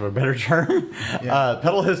 for lack of a better term.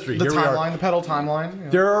 Pedal history. The pedal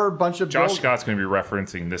timeline. There are a bunch of Josh Scott's going to be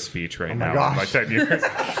referencing this speech right now. Gosh. In 10 years.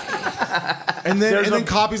 and then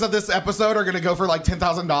copies of this episode are going to go for like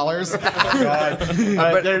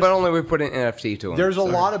 $10,000. But only we put an NFT to them. There's a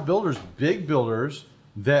lot of builders, big builders,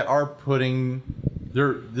 that are putting.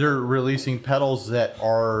 They're releasing pedals that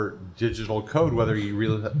are digital code, whether you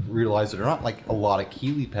realize it or not. Like a lot of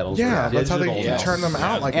Keeley pedals. Yeah, are that's how they digital. turn them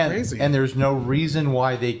out crazy. And there's no reason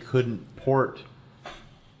why they couldn't port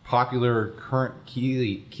popular current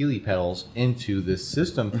Keeley pedals into this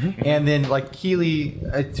system. Mm-hmm. And then Keeley,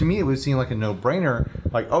 to me, it would seem like a no-brainer.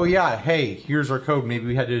 Like, oh yeah, hey, here's our code. Maybe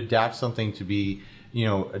we had to adapt something to be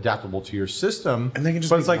adaptable to your system, and they can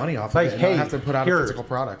just make money off of it and not have to put out a physical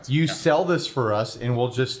product. You sell this for us, and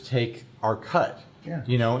we'll just take our cut. Yeah.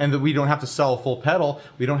 And that we don't have to sell a full pedal.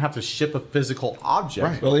 We don't have to ship a physical object.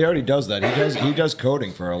 Right. Well, he already does that. He does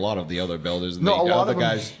coding for a lot of the other builders. And a lot of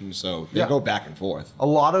guys, so they go back and forth. A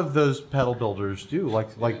lot of those pedal builders do. I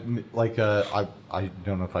don't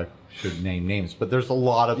know if I should name names, but there's a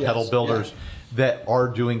lot of pedal builders that are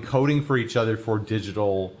doing coding for each other for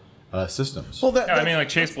digital systems. Well,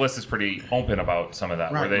 Chase Bliss is pretty open about some of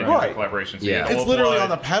that, where they do collaborations. Yeah, it's literally on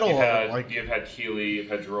the pedal. You've had Keeley, you've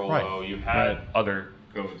had Girolamo, you've had other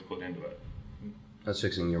codes put into it. That's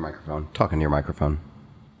fixing your microphone. Talking to your microphone.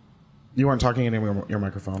 You weren't talking into your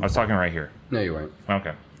microphone. I was talking right here. No, you weren't.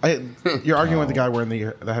 Okay. You're arguing with the guy wearing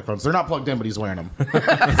the headphones. They're not plugged in, but he's wearing them.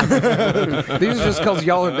 These are just because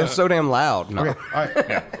they're so damn loud. No. Okay. All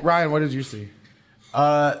right. Ryan, what did you see?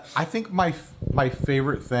 I think my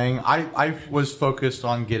favorite thing. I was focused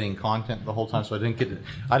on getting content the whole time, so I didn't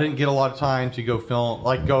get a lot of time to go film,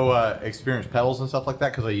 experience pedals and stuff like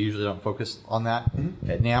that, because I usually don't focus on that.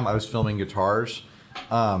 At NAMM, I was filming guitars.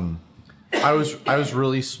 I was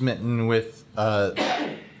really smitten with the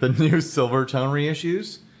new Silvertone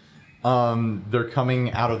reissues. They're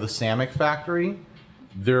coming out of the Samick factory.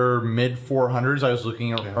 They're mid 400s. I was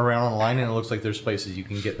looking around online, and it looks like there's places you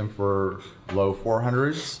can get them for low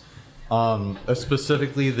 400s.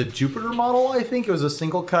 Specifically, the Jupiter model, I think it was a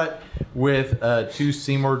single cut with 2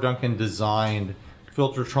 Seymour Duncan designed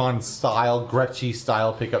Filtertron style, Gretschy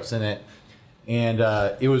style pickups in it, and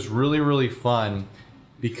it was really, really fun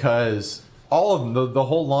because all of them, the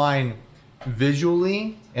whole line,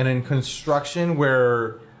 visually and in construction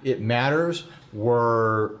where it matters,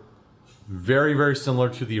 were very, very similar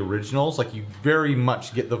to the originals. Like, you very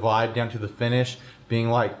much get the vibe down to the finish being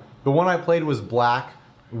like, the one I played was black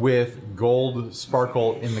with gold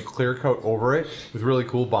sparkle in the clear coat over it with really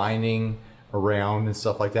cool binding around and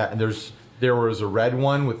stuff like that. And there was a red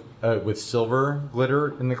one with silver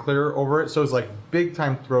glitter in the clear over it. So it's like big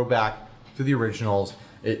time throwback to the originals.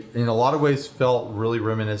 It in a lot of ways felt really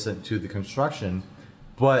reminiscent to the construction,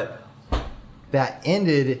 but that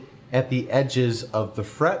ended at the edges of the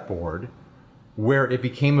fretboard, where it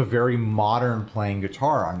became a very modern playing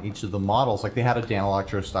guitar on each of the models. Like, they had a Dan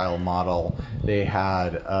Electro style model. They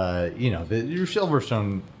had, your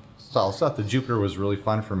Silverstone style stuff. The Jupiter was really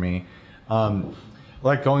fun for me.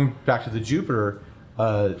 Like, going back to the Jupiter,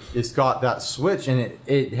 it's got that switch, and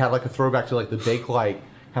it had like a throwback to like the Bakelite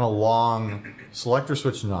kind of long selector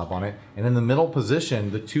switch knob on it. And in the middle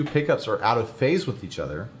position, the 2 pickups are out of phase with each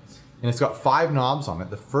other. And it's got 5 knobs on it.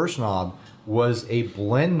 The first knob was a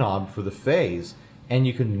blend knob for the phase, and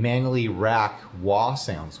you can manually rack wah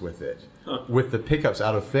sounds with it, with the pickups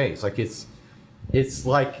out of phase. Like, it's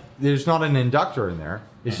like there's not an inductor in there.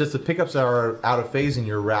 It's just the pickups that are out of phase, and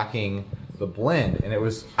you're racking the blend. And I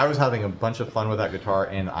was having a bunch of fun with that guitar,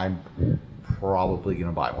 and I'm probably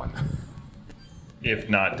gonna buy one. If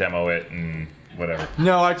not, demo it and whatever.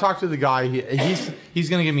 No, I talked to the guy. He's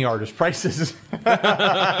gonna give me artist prices.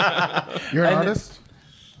 You're an artist?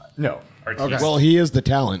 No. Okay. Well, he is the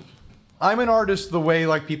talent. I'm an artist the way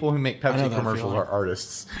like people who make Pepsi commercials are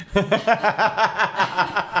artists.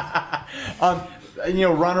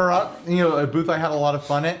 Runner up, a booth I had a lot of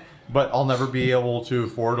fun at, but I'll never be able to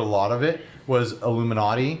afford a lot of it, was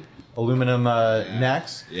Illuminati, aluminum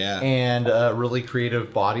necks, and really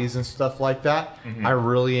creative bodies and stuff like that. I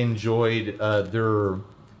really enjoyed their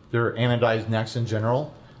anodized necks in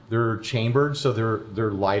general. They're chambered, so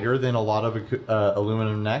they're lighter than a lot of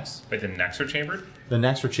aluminum necks. Wait, the necks are chambered? The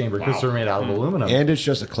necks are chambered because they're made out of aluminum. And it's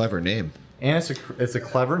just a clever name. And it's a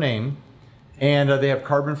clever name. And they have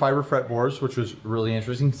carbon fiber fretboards, which was really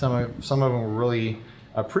interesting. Some of them were really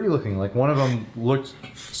pretty looking. Like, one of them looked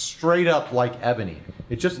straight up like ebony.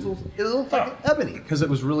 It looked like ebony because it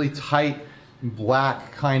was really tight,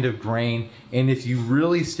 black kind of grain. And if you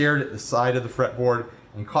really stared at the side of the fretboard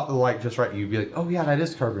and caught the light just right, you'd be like, oh yeah, that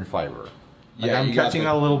is carbon fiber. Like, I'm catching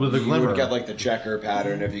out a little bit of the glimmer. You would get like the checker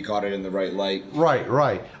pattern if you caught it in the right light.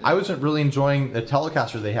 Right. I wasn't really enjoying the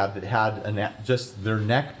Telecaster they had that had just their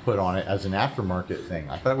neck put on it as an aftermarket thing.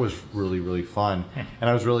 I thought it was really, really fun. And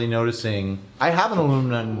I was really noticing, I have an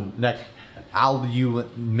aluminum neck,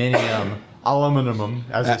 aluminum,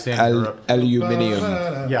 as they say in Europe.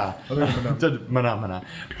 Aluminium. Yeah.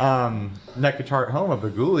 Neck guitar at home, a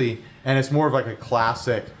Baguli, and it's more of like a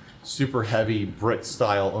classic, super heavy Brit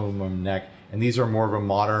style aluminum neck. And these are more of a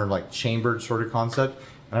modern, like chambered sort of concept,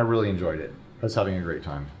 and I really enjoyed it. I was having a great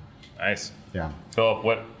time. Nice. Yeah. Philip,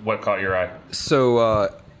 what caught your eye? So, a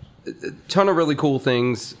ton of really cool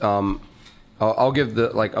things. I'll give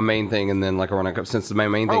a main thing, and then a run up, since my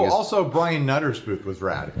main thing is. Also Brian Nutter's booth was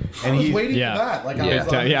rad. And I was waiting for that.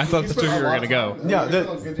 I thought that's where you were gonna go. Yeah.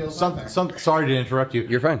 Sorry to interrupt you.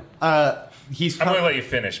 You're fine. I'm going to let you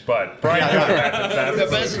finish, but Brian Nutter, the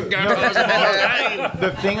best guitars of all time.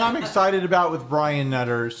 The thing I'm excited about with Brian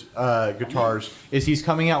Nutter's guitars is he's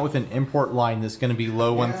coming out with an import line that's going to be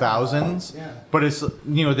low 1000s, but it's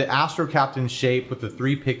the Astro Captain shape with the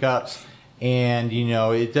 3 pickups, and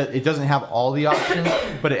it doesn't have all the options,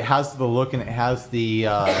 but it has the look and it has the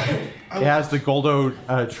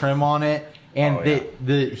Goldo trim on it, and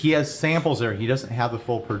he has samples there. He doesn't have the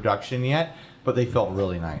full production yet. But they felt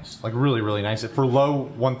really nice, like really, really nice. For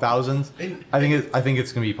low 1000s, I think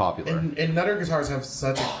it's gonna be popular. And Nutter guitars have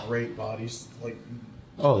such a great body,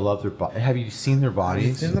 Oh, I love their body. Have you seen their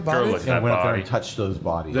bodies? In the Girl, body. look at And that went up there body. and touched those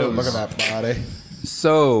bodies. Look at that body.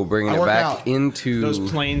 So bringing I it work back out. into Those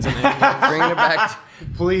planes and angles. bringing it back.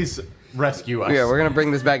 Please rescue us. Yeah, we're gonna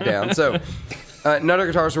bring this back down. So, Nutter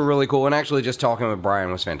guitars were really cool, and actually just talking with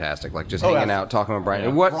Brian was fantastic. Like just hanging out, talking with Brian.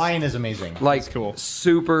 And what Brian is amazing. like cool.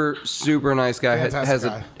 super nice guy.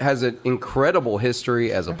 Fantastic guy. Has an incredible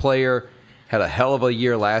history as a player. Had a hell of a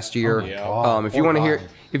year last year. If you want to hear.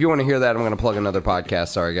 If you want to hear that, I'm going to plug another podcast.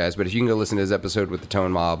 Sorry, guys, but if you can go listen to his episode with the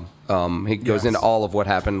Tone Mob, he goes into all of what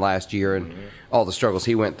happened last year and all the struggles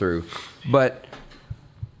he went through. But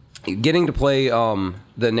getting to play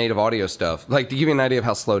the native audio stuff, like to give you an idea of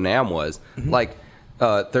how slow NAMM was, like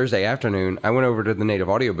Thursday afternoon, I went over to the native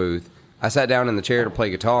audio booth. I sat down in the chair to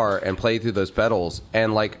play guitar and play through those pedals,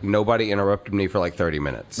 and like nobody interrupted me for like 30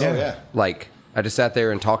 minutes. Oh, yeah. Like I just sat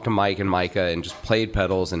there and talked to Mike and Micah and just played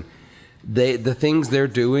pedals and. The things they're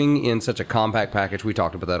doing in such a compact package, we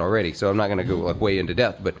talked about that already, so I'm not going to go like way into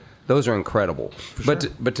depth, but those are incredible.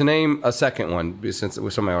 But to name a second one, since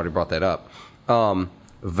somebody already brought that up,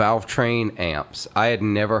 Valve Train amps. I had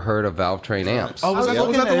never heard of Valve Train amps. Oh, was that the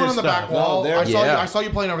one on the back wall? No, I saw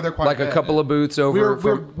you playing over there quite like a bit. a couple of booths over.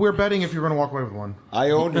 We're betting if you're going to walk away with one.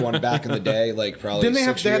 I owned one back in the day, like probably Didn't they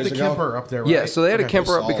have 6 they had years the ago. Kemper up there? Right? Yeah, so they had a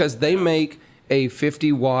Kemper up solid. because they make a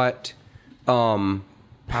 50-watt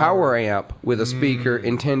power amp with a speaker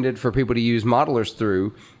intended for people to use modelers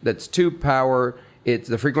through. That's tube power. It's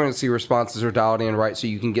the frequency responses are dialed in right, so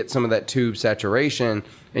you can get some of that tube saturation,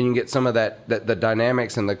 and you can get some of that the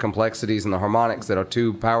dynamics and the complexities and the harmonics that a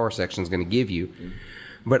tube power section is going to give you.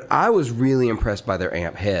 But I was really impressed by their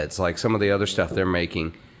amp heads, like some of the other stuff they're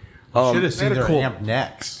making. Should have seen their amp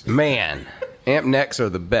necks. Man, amp necks are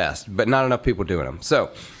the best, but not enough people doing them.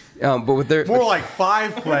 So, but with their More like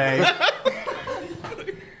 5-play.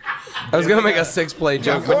 I was gonna make a 6-play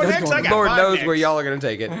joke, but Lord knows where y'all are gonna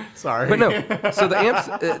take it. Sorry. But no. So the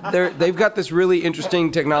amps, they've got this really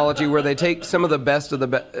interesting technology where they take some of the best of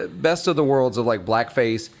the worlds of like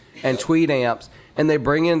Blackface and Tweed amps, and they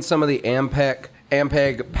bring in some of the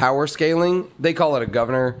Ampeg power scaling. They call it a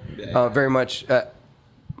governor. Very much.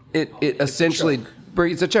 It essentially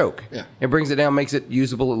it's a choke. Yeah. It brings it down, makes it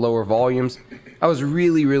usable at lower volumes. I was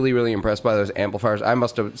really, really, really impressed by those amplifiers. I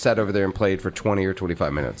must have sat over there and played for 20 or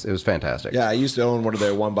 25 minutes. It was fantastic. Yeah, I used to own one of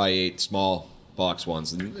their 1x8 small box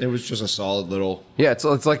ones, and it was just a solid little. Yeah,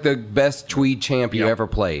 it's like the best Tweed champ you ever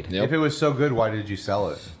played. Yep. If it was so good, why did you sell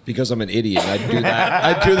it? Because I'm an idiot. I do that.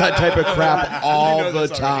 I do that type of crap all the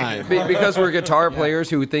time. Because we're guitar players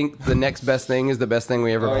who think the next best thing is the best thing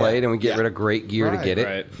we ever played, and we get rid of great gear to get it.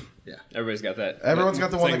 Right. Yeah. Everybody's got that. Everyone's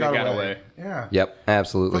got the one thing that got away. Yeah. Yep,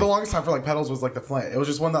 absolutely. For the longest time, for like pedals was like the Flint. It was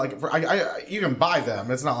just one that like you can buy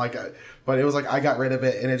them. It's not like, but it was like I got rid of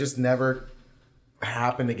it and it just never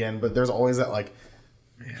happened again. But there's always that like,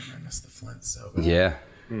 man, I miss the Flint so bad. Yeah.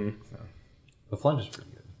 The flange is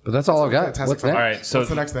pretty good. But that's all I've got. Fantastic What's fun. next? All right, so What's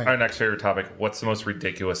the next thing? Our next favorite topic. What's the most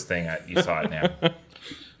ridiculous thing you saw it now?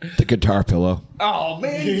 The guitar pillow. Oh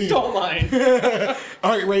man, don't mind. All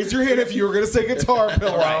right, raise your hand if you were going to say guitar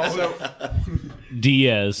pillow.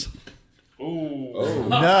 Diaz.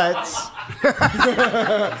 Nuts.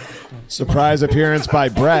 Surprise appearance by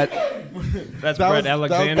Brett. That's Brett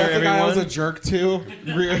Alexander, that thing I was a everyone. jerk to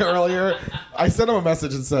earlier. I sent him a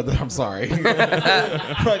message and said that I'm sorry.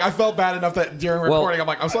 Like I felt bad enough that during recording, I'm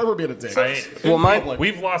like, I'm sorry for being a dick. Well,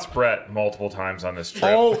 We've lost Brett multiple times on this trip.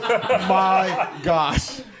 Oh my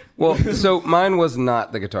gosh. Well, so mine was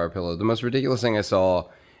not the guitar pillow. The most ridiculous thing I saw,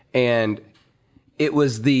 and it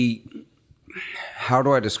was the. How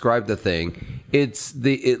do I describe the thing?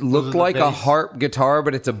 It looked like a harp guitar,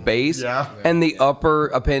 but it's a bass. Yeah. And the upper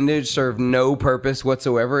appendage served no purpose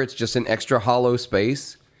whatsoever. It's just an extra hollow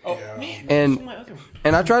space. Oh man,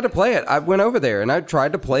 And I tried to play it. I went over there and I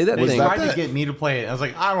tried to play that They thing. tried to get me to play it. I was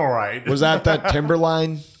like, I'm all right. Was that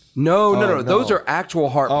Timberline? No. Those are actual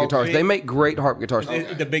harp guitars. big- they make great harp guitars.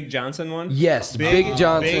 the Big Johnson one. Yes, Big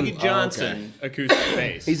Johnson. Big Johnson acoustic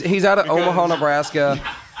bass. He's out of Omaha, Nebraska.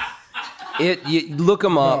 You look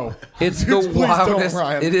him up. No. It's the Please don't, wildest.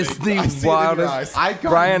 Ryan. It is I see it in the your wildest. eyes. I got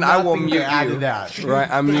Brian, I will nothing mute to add you. to that. Right,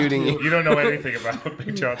 I'm muting you. You don't know anything about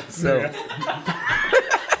Big Johnson. So,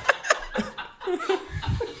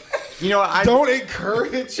 You know what? Don't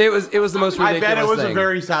encourage. it was the most ridiculous I bet it was thing. a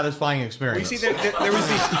very satisfying experience. See, there was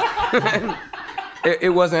these. It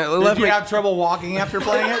wasn't. It Did left you me. have trouble walking after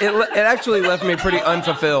playing it? It actually left me pretty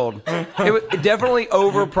unfulfilled. It definitely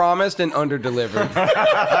overpromised and underdelivered.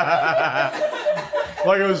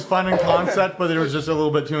 Like it was fun in concept, but it was just a little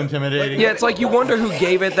bit too intimidating. Yeah, it's like you wonder who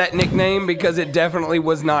gave it that nickname because it definitely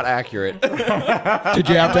was not accurate. Did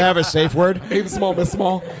you have to have a safe word? Aim small, miss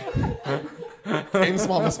small. Aim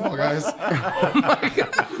small, miss small, guys. Oh my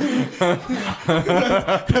God.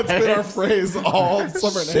 That's been our phrase all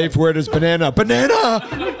summer. Safe word is banana. Banana!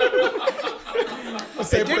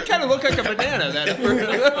 It did kind of look like a banana, that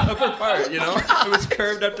upper part, you know? It was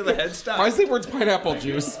curved up to the headstock. My safe word's pineapple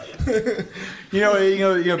juice. You know,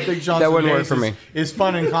 Big Johnson. That wouldn't work for me. It's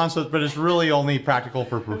fun in concept, but it's really only practical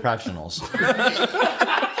for professionals.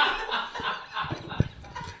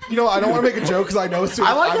 You know, I don't want to make a joke because I know as soon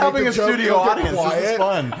as I like having a studio audience. This is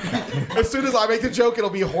fun. As soon as I make the joke, it'll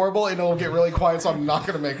be horrible and it'll get really quiet, so I'm not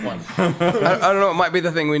going to make one. I don't know. It might be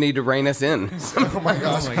the thing we need to rein us in. Oh my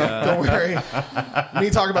gosh. Oh my God. Don't worry. Me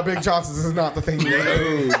talking about Big Johnsons is not the thing you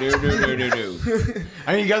need. No.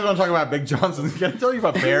 I mean, you guys want to talk about Big Johnsons? Can I tell you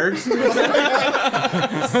about bears? Son of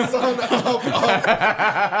a...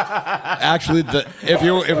 Actually, if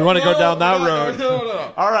you want to go down that road.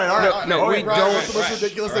 No. All right. No, we don't. What's the most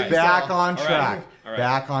ridiculous thing you Back saw? on track. All right.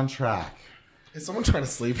 Back on track. Is someone trying to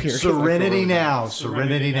sleep here? Serenity now.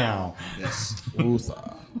 Serenity now. Yes.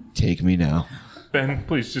 Take me now. Ben,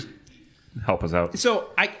 please just help us out. So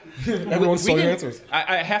Everyone stole your didn't- answers.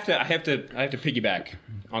 I have to piggyback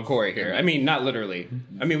on Corey here. I mean, not literally.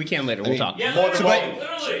 I mean, we can later. We'll talk.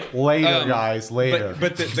 Later, guys. Later.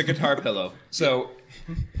 But the guitar pillow. So.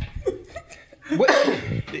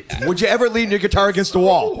 Would you ever lean your guitar against the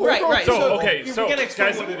wall? Right. So we gotta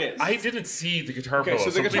explain guys, what it is. I didn't see the guitar Okay, pillow, so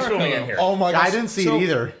the so please guitar fill me pillow. in here. Oh my gosh. I didn't see it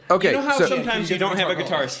either. Okay, You know how so sometimes you don't have a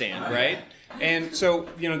guitar stand, right? And so,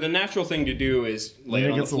 the natural thing to do is lay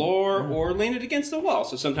it on the floor or lean it against the wall.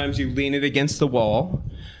 So sometimes you lean it against the wall.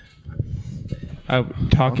 I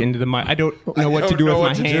talk into the mic. I don't know what to do with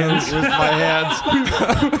my hands.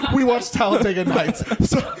 We watched Talladega Nights.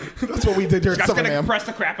 So that's what we did here at I'm Summer gonna NAMM. press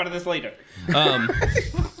the crap out of this later.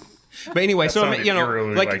 But anyway, so sounded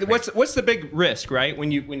eerily like me. what's the big risk, right?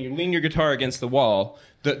 When you lean your guitar against the wall,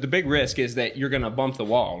 the big risk is that you're gonna bump the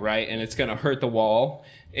wall, right? And it's gonna hurt the wall.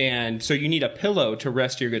 And so you need a pillow to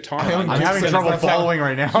rest your guitar on. I'm having trouble following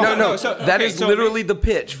right now. No. So- That okay, is so literally the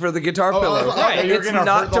pitch for the guitar pillow. right. You're It's gonna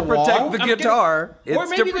not hurt to the wall? protect the I'm guitar. Or It's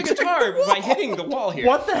maybe to the protect guitar the by hitting the wall here.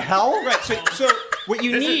 What the hell? Right. So what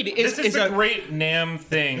you need is the a great NAMM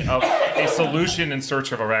thing of a solution in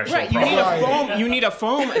search of a actual right. You problem. need a foam. You need a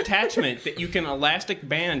foam attachment that you can elastic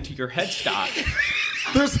band to your headstock.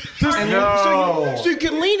 There's So you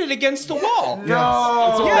can lean it against the wall.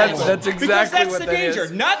 No. Yes. That's Because exactly that's what the that danger.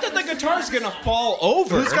 is. Not that the guitar's gonna fall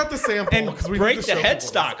over. Who's got the sample? and 'Cause we break need the to show people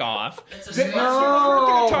headstock off. You're gonna hurt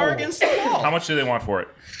the guitar against the wall. How much do they want for it?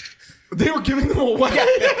 They were giving them away.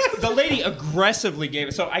 The lady aggressively gave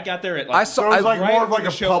it. So I got there at like. I saw. So it's like right more of when like the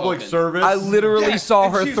a show public opened. service. I literally saw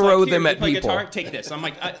And her she was throw like, "Here, them you at play people. Guitar? Take this. I'm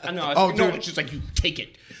like, I know. Oh, No, dude. she's like, you take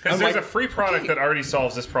it. Because I'm there's like, a free product that already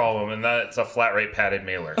solves this problem, and that's a flat rate padded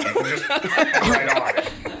mailer. You can just right on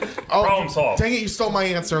it. Problem solved. Dang it, you stole my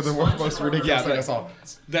answer. The most ridiculous thing I saw.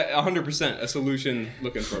 that 100% a solution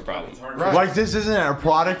looking for a problem. Like this isn't a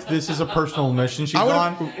product. This is a personal mission she's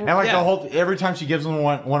on, and like Yeah. the whole every time she gives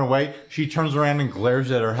one away, she turns around and glares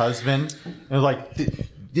at her husband, and is like,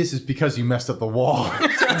 "This is because you messed up the wall."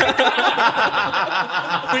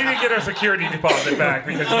 We need to get our security deposit back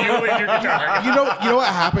because you and your guitar. You know what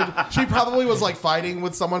happened? She probably was like fighting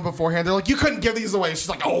with someone beforehand. They're like, you couldn't give these away. She's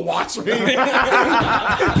like, oh, watch me.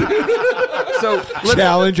 So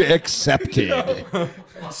Challenge accepted.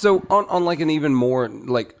 So on like an even more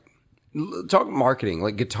like talk marketing,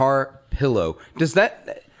 like guitar pillow. Does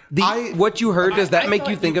that what you heard? Does that make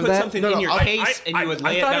you think of put that? something No, in your I- case and you would I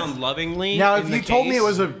lay it thought down it's- lovingly. Now, in if the you told me it case.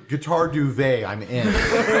 was a guitar duvet, I'm in.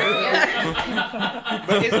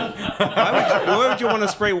 Why would you want to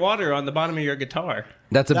spray water on the bottom of your guitar?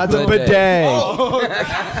 That's a That's a bidet.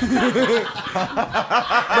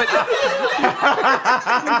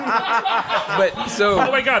 But so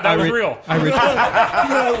Oh my god, that was real.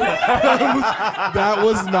 That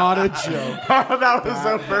was not a joke. That was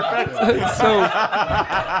so perfect. so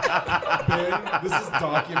Ben, this is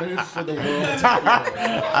documented for the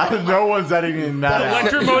world. No one's editing that out.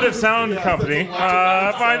 Electromotive Sound Company.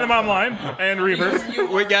 Find them online and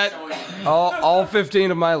reverb. We got all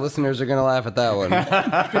 15 of my listeners are gonna laugh at that one.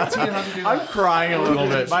 I'm crying a little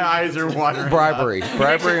bit. My eyes are watering. Bribery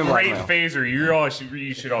and Great blackmail. phaser.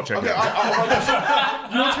 You should all check it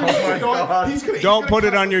out. don't put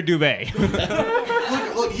it on your duvet.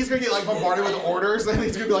 Look, he's gonna get like bombarded with orders, and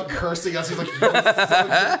he's gonna be like cursing us. He's like,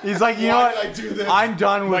 He's like, you know why what? did I do this? I'm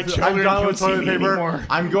done with children don't see toilet me paper. anymore.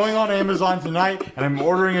 I'm going on Amazon tonight, and I'm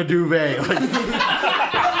ordering a duvet. Like,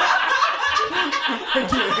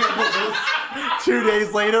 2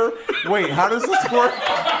 days later, wait, how does this work?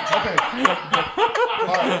 Okay.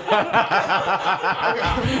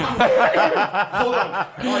 Hold on.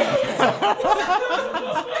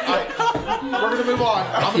 All right. We're gonna move on.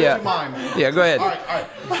 I'm gonna do mine. Yeah, go ahead. All right.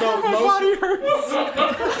 So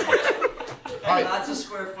Lots of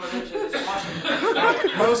square footage.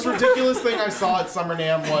 most ridiculous thing I saw at Summer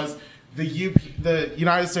NAMM was the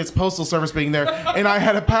United States Postal Service being there, and I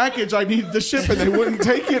had a package I needed to ship, and they wouldn't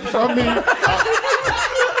take it from me.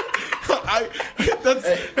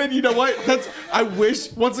 And you know what? I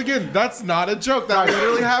wish, once again, that's not a joke. That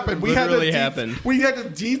literally happened. We had to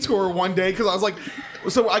detour one day because I was like,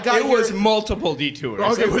 so I got It was multiple detours.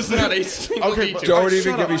 Okay, It was not a single detour. Don't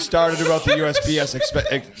even get me started about the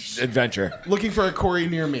USPS adventure. looking for a Corey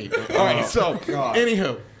near me. All right, so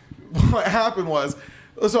anywho, what happened was,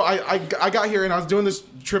 so I got here and I was doing this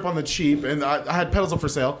trip on the cheap, and I had pedals up for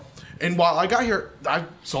sale. And while I got here, I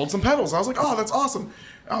sold some pedals. I was like, oh, that's awesome.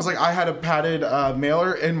 I was like, I had a padded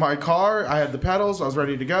mailer in my car. I had the pedals. I was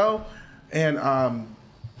ready to go. And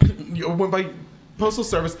went by Postal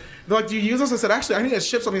Service. They're like, do you use this? I said, actually, I need to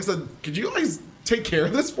ship something. I said, could you guys take care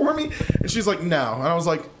of this for me? And she's like, no. And I was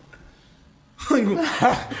like,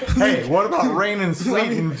 Hey, what about rain and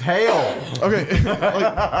sleet and hail? okay,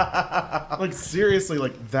 like seriously,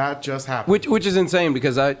 like that just happened. Which is insane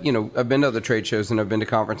because I've been to other trade shows and I've been to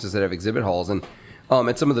conferences that have exhibit halls, and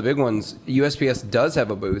at some of the big ones, USPS does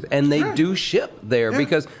have a booth and they do ship there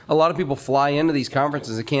because a lot of people fly into these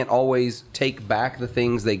conferences and can't always take back the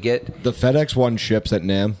things they get. The FedEx one ships at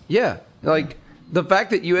NAMM. Yeah, like the fact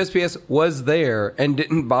that USPS was there and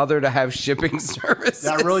didn't bother to have shipping services.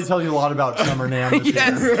 That really tells you a lot about Summer NAMM this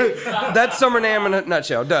year. That's Summer NAMM in a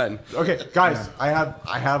nutshell. Done. Okay, guys, I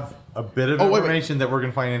have a bit of information that we're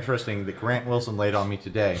going to find interesting that Grant Wilson laid on me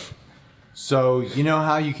today. So, you know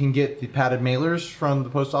how you can get the padded mailers from the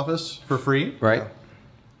post office for free? Right.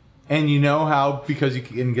 And you know how, because you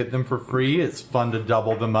can get them for free, it's fun to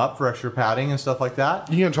double them up for extra padding and stuff like that?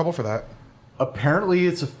 You get in trouble for that. Apparently,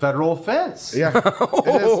 it's a federal offense. Yeah,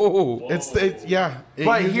 it is.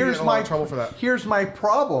 But here's my trouble for that. Here's my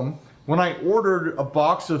problem. When I ordered a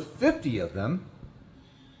box of 50 of them,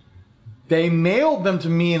 they mailed them to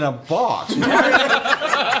me in a box.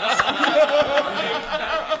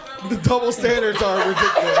 The double standards are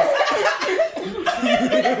ridiculous.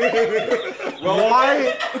 Well,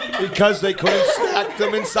 why? Because they couldn't stack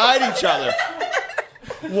them inside each other.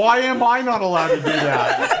 Why am I not allowed to do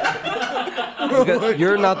that? Because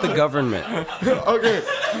you're not the government. Okay.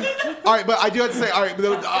 All right, but I do have to say, all right,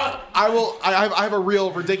 I have a real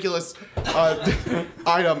ridiculous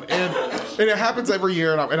item, and it happens every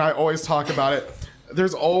year, and I always talk about it.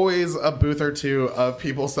 There's always a booth or two of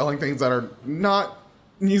people selling things that are not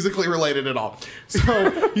musically related at all.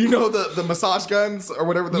 So you know the massage guns or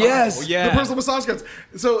whatever. The personal massage guns.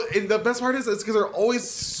 So and the best part is it's because they're always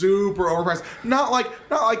super overpriced. Not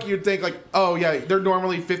like you'd think like, oh yeah, they're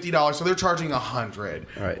normally $50, so they're charging $100,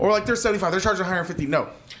 right. Or like they're $75, they're charging $150. No,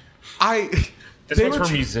 This one's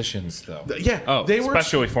for musicians, though. Yeah, they were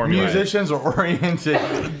especially formulated. Musicians are oriented.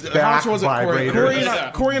 How much was it, Corey? Corey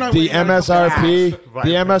and I. The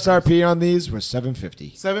MSRP on these was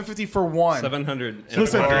 $750. $750 for one.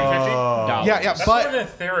 $750. Yeah, That's but more than a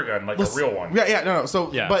Theragun, like a real one. Yeah, no. So,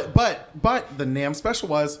 but the NAMM special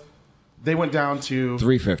was they went down to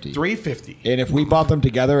 $350. And if we bought them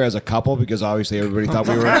together as a couple, because obviously everybody thought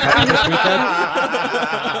we were a couple this weekend.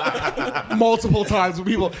 Multiple times with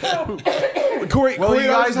people. Corey, Well, Corey you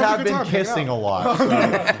and I guys just had a have good been time. kissing a lot. So.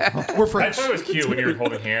 We're I friends. thought it was cute when you were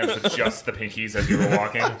holding hands with just the pinkies as you were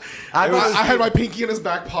walking. I had my pinky in his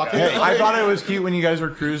back pocket. I thought it was cute when you guys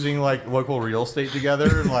were cruising like local real estate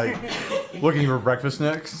together and like looking for breakfast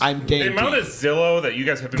nicks. I'm The dainty. amount of Zillow that you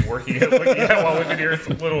guys have been working at looking at while we've been here, it's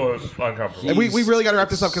a little uncomfortable. And we really got to wrap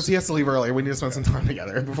this up because he has to leave early. We need to spend some time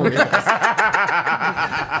together before we.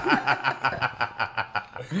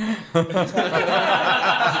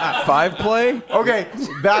 5-play? Okay,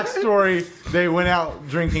 backstory. They went out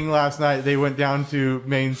drinking last night. They went down to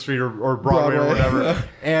Main Street or Broadway or whatever.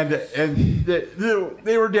 And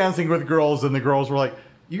they were dancing with girls, and the girls were like,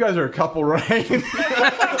 you guys are a couple, right?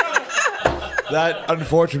 That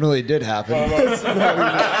unfortunately did happen.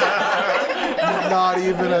 Not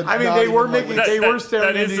even a. I mean, they were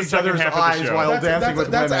staring that is into the each second other's half of the eyes show. while dancing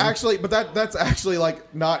with that's women. actually, but that's actually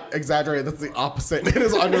like not exaggerated. That's the opposite. It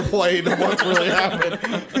is underplayed of what's really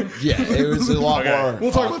happened. Yeah, it was a lot more.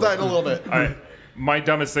 We'll talk about that in a little bit. All right. My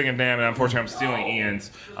dumbest thing in NAMM, and unfortunately I'm stealing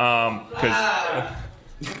Ian's, because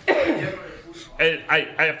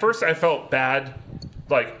at first I felt bad,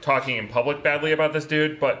 like talking in public badly about this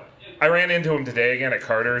dude, but I ran into him today again at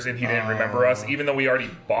Carter's, and he didn't remember us, even though we already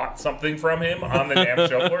bought something from him on the NAMM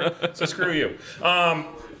show floor. So screw you.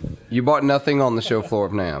 You bought nothing on the show floor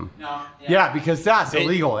of NAMM. No. Yeah, because that's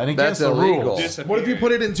illegal and against That's the illegal. rules. What if you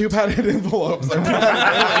put it in 2 padded envelopes? Is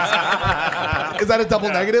that a double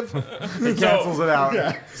negative? It cancels it out.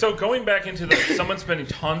 Yeah. So going back into someone spending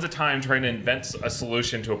tons of time trying to invent a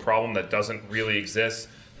solution to a problem that doesn't really exist.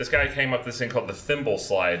 This guy came up with this thing called the thimble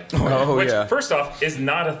slide, which first off is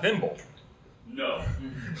not a thimble. No,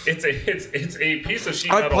 it's a piece of sheet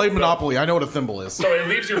metal. I've played Monopoly. I know what a thimble is. So it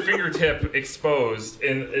leaves your fingertip exposed,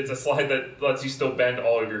 and it's a slide that lets you still bend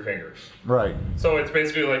all of your fingers. Right. So it's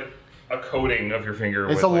basically like a coating of your finger.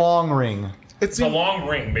 It's a long ring. It's a long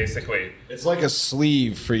ring, basically. It's like a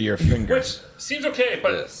sleeve for your finger. Which seems okay,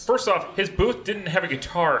 but first off, his booth didn't have a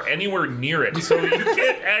guitar anywhere near it, so you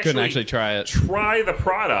can't Couldn't actually try it. Try the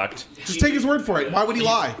product. Just take his word for it. Why would he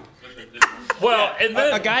lie? Well, and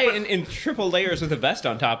then A guy in triple layers with a vest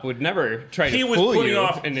on top would never try he to was fool putting you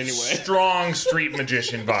off in any way. strong street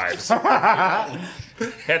magician vibes.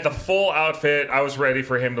 Had the full outfit. I was ready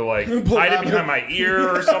for him to like hide it behind my ear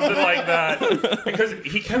or something like that, because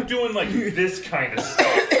he kept doing like this kind of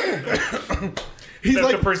stuff.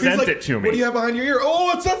 To present it to me. What do you have behind your ear?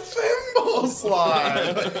 Oh, it's a thimble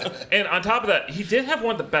slide. And on top of that, he did have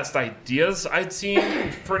one of the best ideas I'd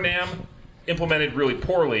seen for NAMM, implemented really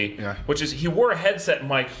poorly, which is he wore a headset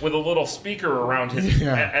mic with a little speaker around his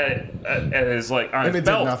at his like on And his it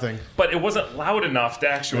belt, did nothing. But it wasn't loud enough to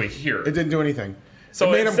actually hear. It didn't do anything. So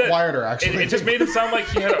it made him instead- quieter, actually. It just made him sound like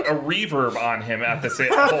he had a reverb on him at the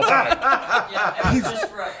whole time. Yeah, it was just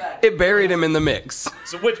for effect. It buried him in the mix.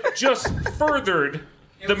 So which just furthered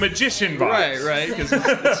the magician vibes. Right, because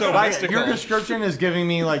it's so mystical. Your description is giving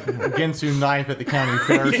me like Ginsu knife at the county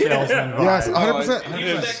fair salesman vibe. Yes, 100%.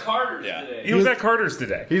 He was, Carter's today. he was at Carter's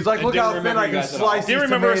today. He's like, look how didn't thin remember I you can guys at all. slice Do you these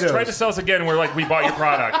remember us tomatoes. tried to sell us again? And we're like, we bought your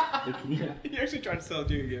product. He actually tried to sell it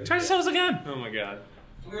to you again. Try to sell us again. Oh my god.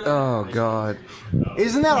 Oh God.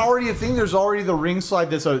 Isn't that already a thing? There's already the ring slide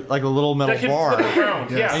that's like a little metal That can bar. flip around.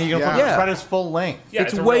 Yeah. And you can Yeah. spread its full length. Yeah,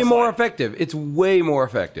 It's a way real more slide. effective. It's way more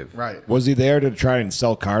effective. Right. Was he there to try and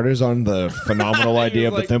sell Carter's on the phenomenal idea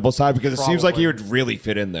of the like- thimble side? Because it seems like he Probably. would really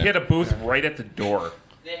fit in He there. had a booth right at the door.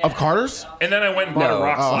 Of Carter's? And then I went and bought No. a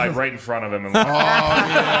rock slide right in front of him. And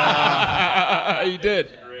You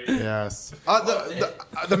did. Yes.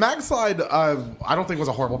 The mag slide, I don't think was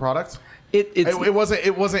a horrible product. It's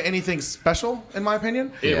It wasn't anything special, in my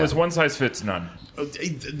opinion. it was one size fits none.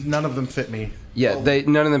 None of them fit me. yeah.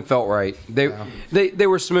 None of them felt right. They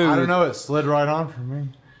were smooth. I don't know. It slid right on for me.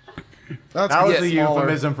 That's That was Yeah, a smaller.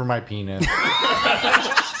 euphemism for my penis.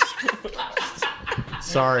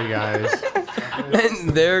 Sorry, guys. And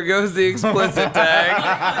there goes the explicit tag.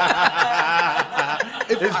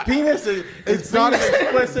 His penis is it's not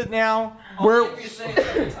explicit now. Where If you say it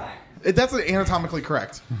every time. that's anatomically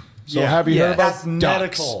correct. So have you heard That's about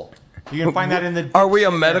ducks? medical. You can find that in the. Are we a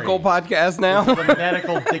dictionary. medical podcast now? This is a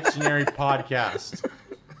medical dictionary podcast.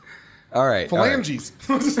 All right. all right. Phalanges.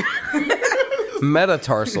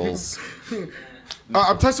 Metatarsals.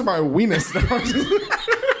 I'm touching my weenus now.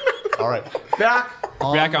 All right, back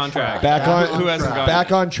on track. Back on, Who hasn't gone back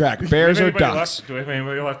yet? on track. Bears Do we or have anybody ducks? left? Do we have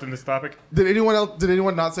anybody left in this topic? Did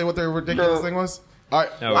anyone not say what their ridiculous thing was? No,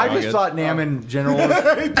 we're I all just good. thought NAMM in general was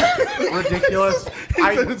ridiculous.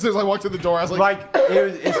 As soon as I walked in the door, I was like,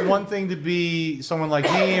 It's one thing to be someone like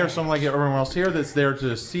me or someone like everyone else here that's there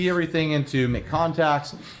to see everything and to make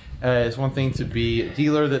contacts. It's one thing to be a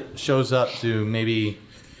dealer that shows up to maybe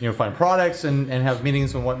find products and have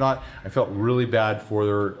meetings and whatnot. I felt really bad for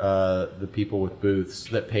the people with booths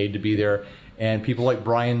that paid to be there. And people like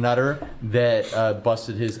Brian Nutter that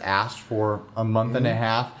busted his ass for a month and a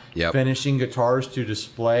half finishing guitars to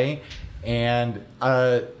display. And,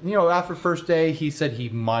 after first day, he said he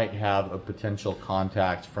might have a potential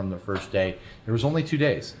contact from the first day. There was only 2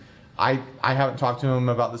 days. I haven't talked to him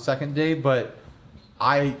about the second day, but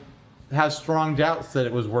I have strong doubts that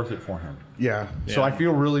it was worth it for him. yeah. So I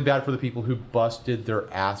feel really bad for the people who busted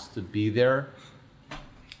their ass to be there.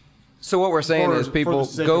 So what we're saying For- is, for people the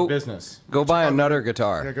sake go of business. go buy a Nutter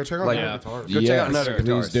guitar. Yeah, go check out Like, Nutter guitars. Go check out Nutter please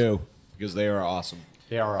guitars. do, because they are awesome.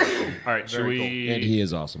 They are awesome. All right, should And he we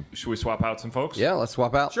is awesome. swap out some folks? Yeah, let's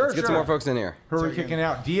swap out. Sure, Let's get some sure. more folks in here. Who are we kicking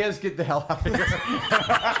out? Diaz, get the hell out of here.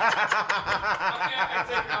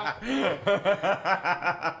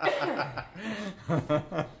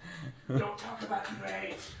 Don't talk about the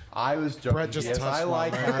race. I was joking. Brett just Diaz. touched I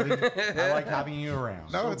like one, having you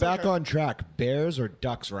around. No, So it's back okay. on track. Bears or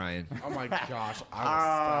ducks, Ryan? Oh my gosh.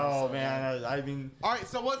 Oh man, I mean, All right,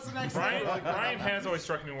 so what's the next thing? Brian has always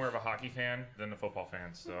struck me more of a hockey fan than a football fan.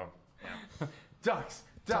 So ducks.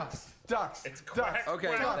 it's ducks. quack, Okay,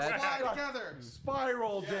 quack, that's- quack. Fly together.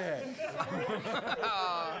 Spiral day.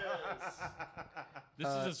 This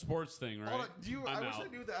is a sports thing, right? Hold on, I wish I out.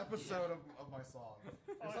 knew the episode of my song.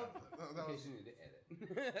 In case you need to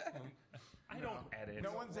edit. I don't edit.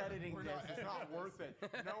 No one's editing We're this. not It's not worth it.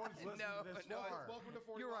 No one's listening No, to this no. far. Welcome to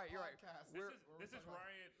 40 You're right, you're right. Podcast. This is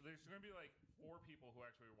Ryan. There's going to be like 4 people who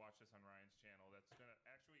actually watch this on Ryan's channel. That's going to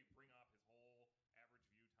actually bring up his whole